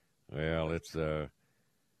 Well, it's a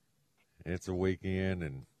weekend,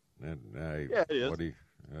 and hey, yeah, it is.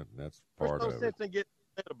 That's part of it. There's no sense in getting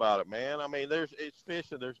upset about it, man. I mean, it's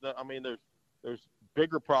fishing. There's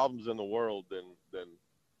bigger problems in the world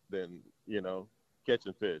than you know,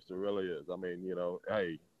 catching fish. There really is. I mean, you know,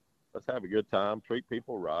 hey, let's have a good time. Treat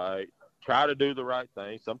people right. Try to do the right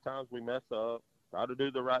thing. Sometimes we mess up. Try to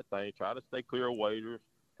do the right thing. Try to stay clear of waders.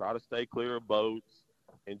 Try to stay clear of boats,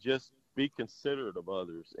 and just be considerate of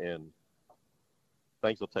others, and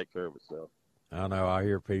things will take care of itself. I know. I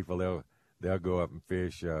hear people they'll go up and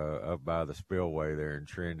fish up by the spillway there in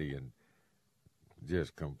Trinity and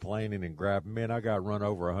just complaining and grabbing. Man, I got run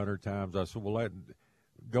over 100 times. I said, well,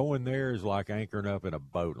 going there is like anchoring up in a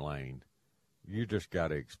boat lane. You just got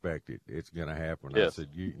to expect it. It's going to happen. Yes. I said,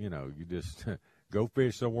 you just go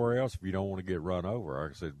fish somewhere else if you don't want to get run over.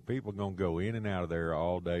 I said, people are going to go in and out of there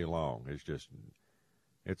all day long.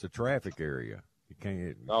 It's a traffic area. You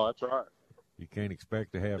can't. No, that's right. You can't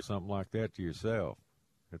expect to have something like that to yourself.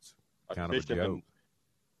 It's like kind of a joke.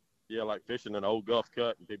 Like fishing an old Gulf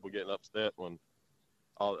Cut and people getting upset when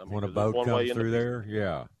a boat comes through there.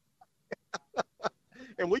 Yeah.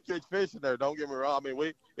 And we catch fish in there. Don't get me wrong. I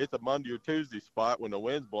mean, it's a Monday or Tuesday spot when the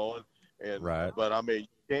wind's blowing, and right. But I mean, you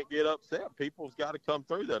can't get upset. People's got to come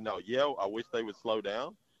through there. Now, I wish they would slow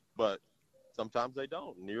down, but sometimes they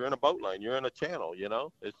don't. And you're in a boat lane. You're in a channel. You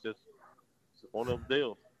know, it's one of those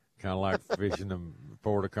deals. Kind of like fishing the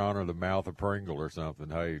Port O'Connor, the mouth of Pringle or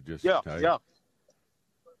something. Hey, just yeah.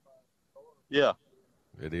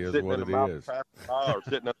 It is sitting what it is. Or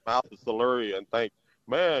sitting in the mouth of Siluria and think,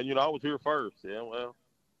 man, you know, I was here first. Yeah, well,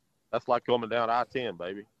 That's like coming down I-10,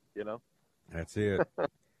 baby. You know. That's it.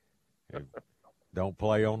 Don't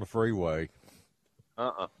play on the freeway.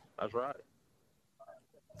 That's right.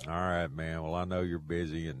 All right, man. Well, I know you're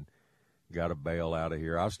busy and got to bail out of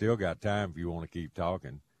here. I've still got time if you want to keep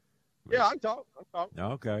talking. Yeah, I can talk.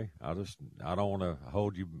 Okay. I don't want to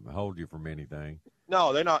hold you from anything.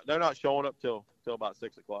 No, they're not showing up till about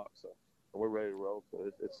 6 o'clock. So we're ready to roll.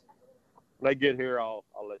 So it's when they get here, I'll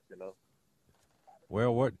let you know.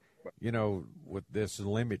 Well, with this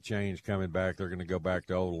limit change coming back, they're going to go back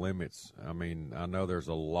to old limits. I mean, I know there's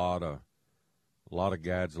a lot of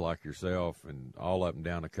guides like yourself and all up and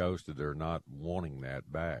down the coast that are not wanting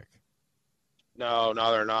that back. No,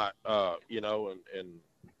 they're not. And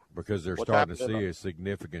because they're starting to see a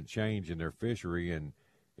significant change in their fishery, and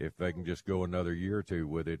if they can just go another year or two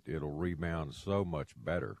with it, it'll rebound so much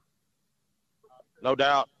better. No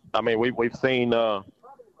doubt. I mean, we've seen the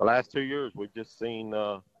last 2 years. We've just seen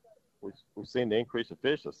we've seen the increase of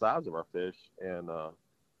fish, the size of our fish, and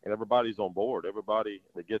everybody's on board. Everybody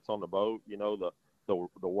that gets on the boat,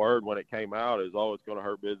 the word when it came out is, oh, it's going to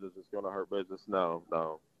hurt business. It's going to hurt business.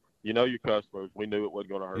 No. You know your customers. We knew it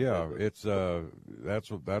wasn't going to hurt. Yeah, business.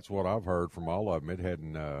 It's that's what I've heard from all of them. It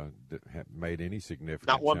hadn't made any significant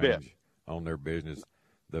not one change bit on their business.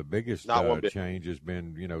 The biggest change has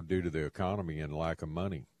been due to the economy and lack of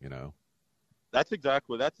money. That's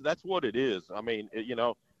exactly that's what it is. I mean,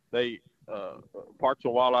 they Parks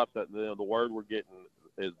and Wildlife. The word we're getting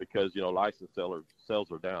is because license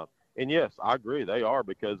sales are down. And yes, I agree they are,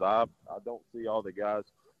 because I don't see all the guys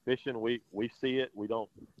fishing. We see it.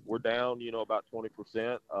 We're down, about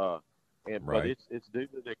 20%. Right. But it's due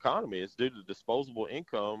to the economy. It's due to disposable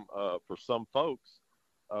income for some folks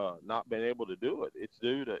not being able to do it. It's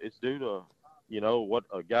due to what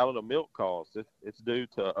a gallon of milk costs. It's due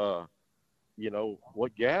to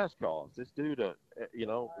what gas costs. It's due to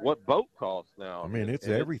what boat costs now. I mean, it's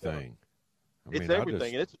everything. It's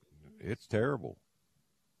everything. It's terrible.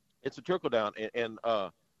 It's a trickle down, and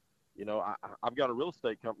I've got a real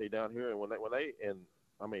estate company down here, and when they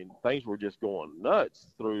things were just going nuts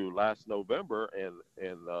through last November, and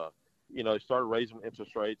they started raising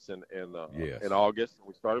interest rates in August, and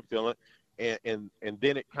we started feeling it, and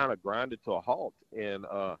then it kind of grinded to a halt,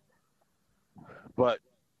 but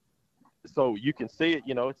so you can see it,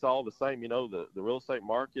 it's all the same. The real estate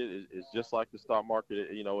market is just like the stock market.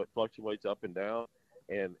 It fluctuates up and down.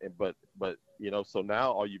 But so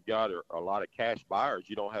now all you've got are a lot of cash buyers.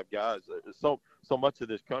 You don't have guys. So much of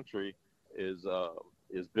this country is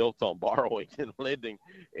built on borrowing and lending,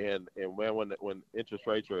 and when interest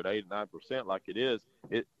rates are at 8 and 9% like it is,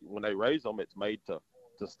 when they raise them, it's made to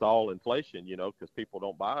stall inflation. Because people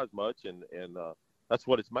don't buy as much, and that's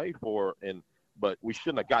what it's made for. But we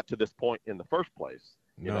shouldn't have got to this point in the first place.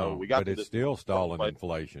 We got. But it's still stalling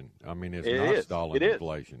inflation. I mean, it's not stalling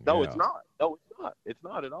inflation. No, it's not. No, it's not. It's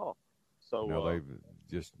not at all. So they've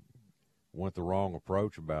just went the wrong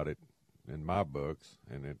approach about it in my books,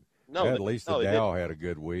 and at least the Dow had a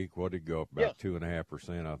good week. What did it go up about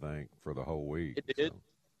 2.5%, I think, for the whole week. It did.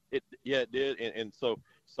 It did. And so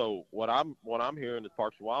what I'm hearing is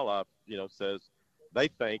Parks and Wildlife, says they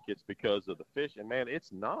think it's because of the fish, and man,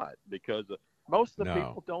 it's not, because most of the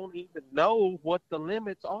people don't even know what the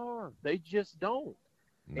limits are. They just don't.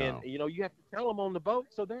 No. And you have to tell them on the boat,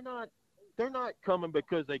 so they're not coming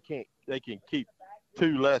because they can keep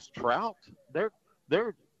 2 less trout.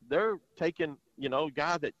 They're taking,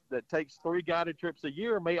 guy that takes 3 guided trips a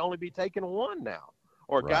year may only be taking 1 now,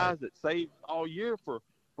 or guys that save all year for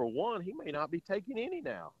 1, he may not be taking any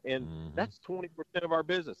now, and that's 20% of our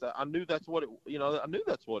business. I knew that's what it. I knew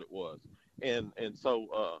that's what it was, and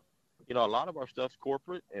so a lot of our stuff's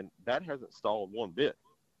corporate, and that hasn't stalled one bit.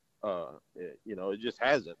 It just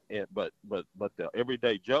hasn't. But the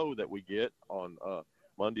everyday Joe that we get on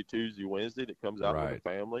Monday, Tuesday, Wednesday that comes out with the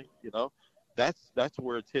family, that's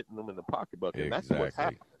where it's hitting them in the pocketbook, and that's what's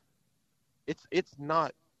happening. It's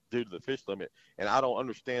not due to the fish limit, and I don't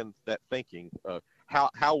understand that thinking.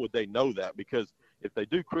 How would they know that? Because if they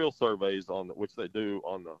do creel surveys which they do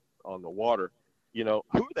on the water, who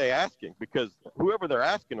are they asking? Because whoever they're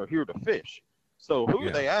asking are here to fish. So who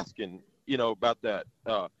are they asking, about that?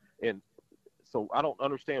 And so I don't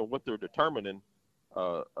understand what they're determining.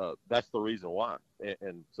 That's the reason why.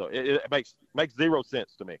 And so it makes zero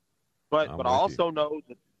sense to me. But I also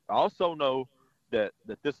know that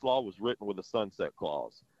this law was written with a sunset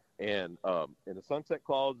clause. And the sunset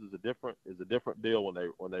clause is a different deal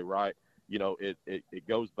when they write. It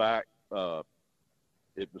goes back. It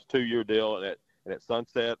was a 2-year deal, and at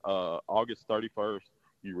sunset, August 31st,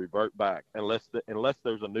 you revert back unless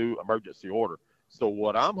there's a new emergency order. So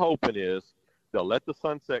what I'm hoping is they'll let the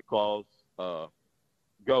sunset clause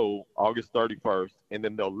go August 31st, and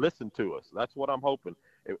then they'll listen to us. That's what I'm hoping.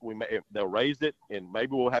 They'll raise it, and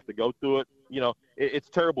maybe we'll have to go through it. You know, it's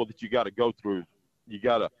terrible that you got to go through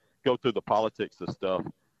the politics of stuff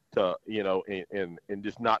to, you know, and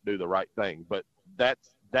just not do the right thing. But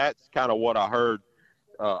that's kind of what I heard.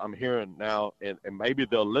 I'm hearing now, and maybe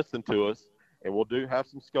they'll listen to us, and we'll have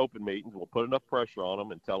some scoping meetings. We'll put enough pressure on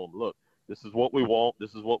them and tell them, look, this is what we want.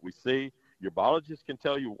 This is what we see. Your biologists can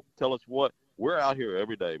tell us what. We're out here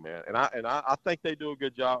every day, man, and I think they do a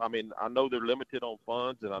good job. I mean, I know they're limited on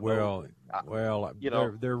funds, and you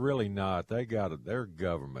know, they're really not. They got their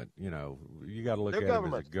government. You know, you got to look at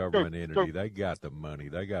them as a government entity. They got the money,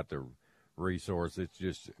 they got the resource. It's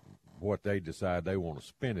just what they decide they want to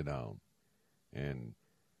spend it on, and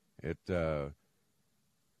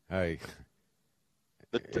hey,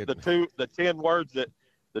 the 10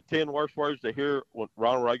 worst words to hear what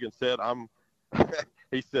Ronald Reagan said.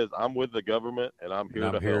 He says, "I'm with the government, and I'm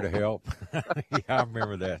here to help." Yeah, I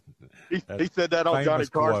remember that. He said that on Johnny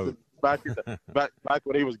Carson back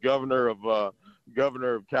when he was governor of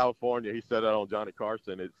California. He said that on Johnny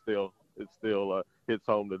Carson. It still hits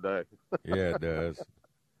home today. Yeah, it does.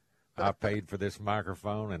 I paid for this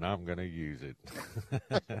microphone, and I'm going to use it.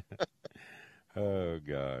 Oh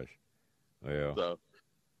gosh.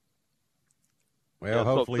 Well,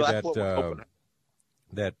 hopefully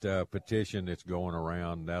that petition that's going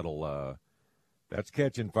around, that's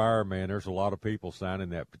catching fire, man. There's a lot of people signing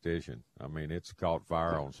that petition. I mean, it's caught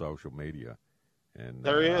fire on social media, and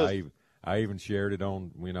there is. I even shared it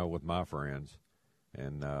on, you know, with my friends,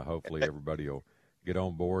 and hopefully everybody will get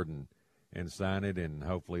on board and sign it, and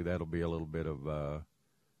hopefully that'll be a little bit of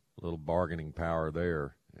little bargaining power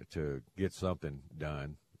there to get something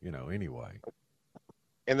done, you know. Anyway,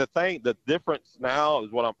 and the difference now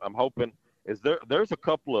is what I'm hoping. Is there's a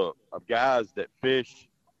couple of guys that fish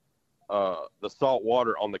the salt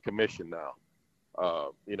water on the commission now.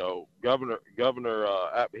 You know, Governor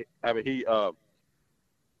Abbott, he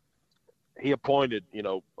appointed, you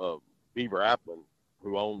know, Beaver Applin,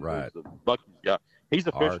 who owns the Bucky's guy. He's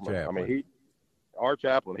a fisherman. I mean, Arch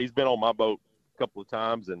Applin. He's been on my boat a couple of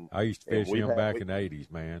times, and I used to fish him back in the 80s,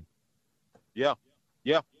 man. Yeah.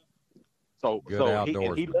 So he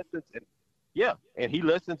listens. And he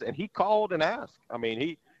listens, and he called and asked. I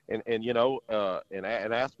mean, and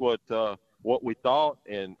asked what we thought,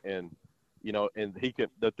 and you know, and he could,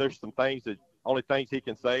 that there's some things that only things he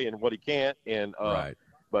can say and what he can't, and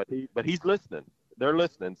but he's listening. They're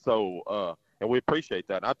listening. So and we appreciate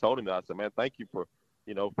that. And I told him that. I said, man, thank you for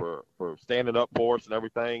standing up for us and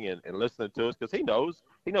everything, and listening to us, because he knows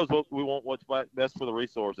what we want, what's best for the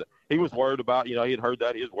resource. He was worried about, you know, he had heard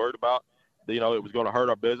that. He was worried about, you know, it was going to hurt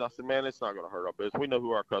our business. I said, man, it's not going to hurt our business. We know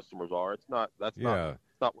who our customers are. It's not. That's not.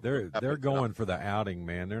 They're going for the outing,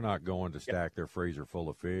 man. They're not going to stack their freezer full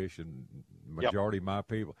of fish. And majority of my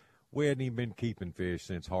people, we hadn't even been keeping fish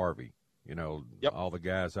since Harvey. You know, all the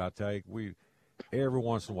guys I take, every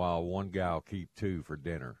once in a while, one guy will keep 2 for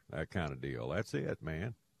dinner. That kind of deal. That's it,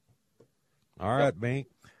 man. All right, Bink.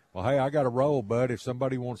 Well, hey, I got to roll, bud. If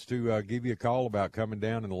somebody wants to give you a call about coming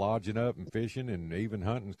down and lodging up and fishing, and even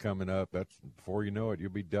hunting's coming up, that's before you know it,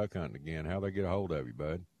 you'll be duck hunting again. How they get a hold of you,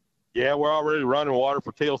 bud? Yeah, we're already running water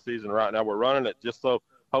for teal season right now. We're running it just so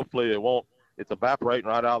hopefully it's evaporating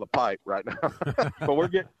right out of the pipe right now. But we're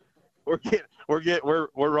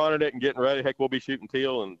running it and getting ready. Heck, we'll be shooting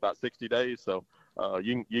teal in about 60 days. So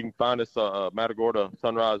you can find us Matagorda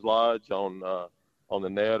Sunrise Lodge on the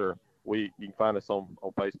net, or you can find us on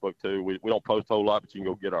Facebook too. We don't post a whole lot, but you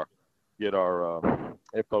can go get our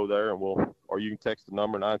info there, or you can text the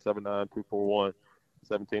number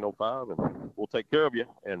 979-241-1705, and we'll take care of you.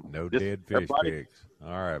 And no dead fish pics. All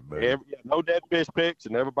right, buddy. No dead fish pics,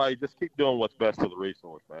 and everybody just keep doing what's best for the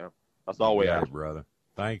resource, man. That's all we ask, brother.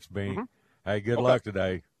 Thanks, Bink. Mm-hmm. Hey, good luck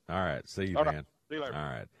today. All right, see you, man. Right. See you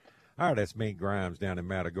later. All right, that's Bink Grimes down in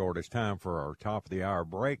Matagorda. It's time for our top of the hour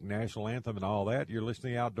break, national anthem, and all that. You're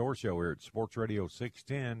listening to the Outdoor Show here at Sports Radio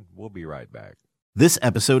 610. We'll be right back. This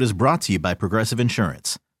episode is brought to you by Progressive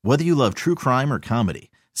Insurance. Whether you love true crime or comedy,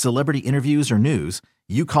 celebrity interviews or news,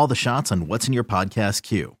 you call the shots on what's in your podcast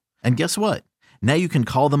queue. And guess what? Now you can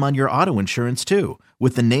call them on your auto insurance too,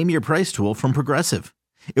 with the Name Your Price tool from Progressive.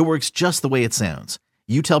 It works just the way it sounds.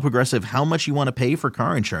 You tell Progressive how much you want to pay for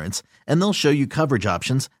car insurance, and they'll show you coverage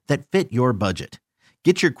options that fit your budget.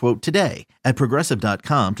 Get your quote today at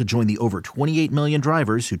Progressive.com to join the over 28 million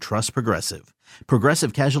drivers who trust Progressive.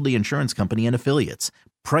 Progressive Casualty Insurance Company and Affiliates.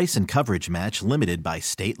 Price and coverage match limited by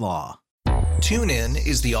state law. TuneIn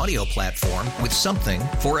is the audio platform with something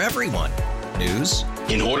for everyone. News.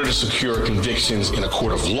 In order to secure convictions in a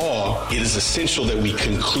court of law, it is essential that we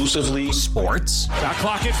conclusively. Sports. Shot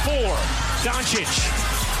clock at 4. Doncic.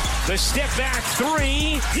 The step back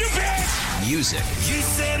 3. You bet. Music. You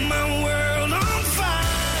set my world on fire.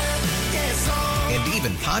 Yes, and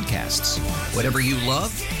even podcasts. Whatever you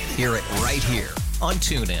love, hear it right here on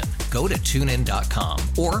TuneIn. Go to TuneIn.com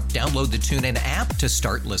or download the TuneIn app to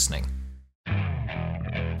start listening.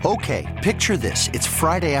 Okay, picture this. It's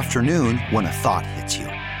Friday afternoon when a thought hits you.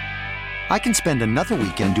 I can spend another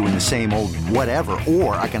weekend doing the same old whatever,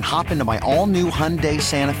 or I can hop into my all-new Hyundai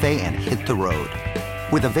Santa Fe and hit the road.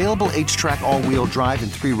 With available H-Track all-wheel drive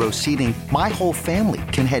and 3-row seating, my whole family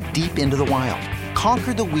can head deep into the wild.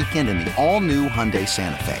 Conquer the weekend in the all-new Hyundai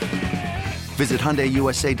Santa Fe. Visit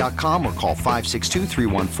HyundaiUSA.com or call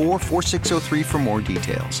 562-314-4603 for more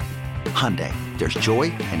details. Hyundai, there's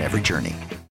joy in every journey.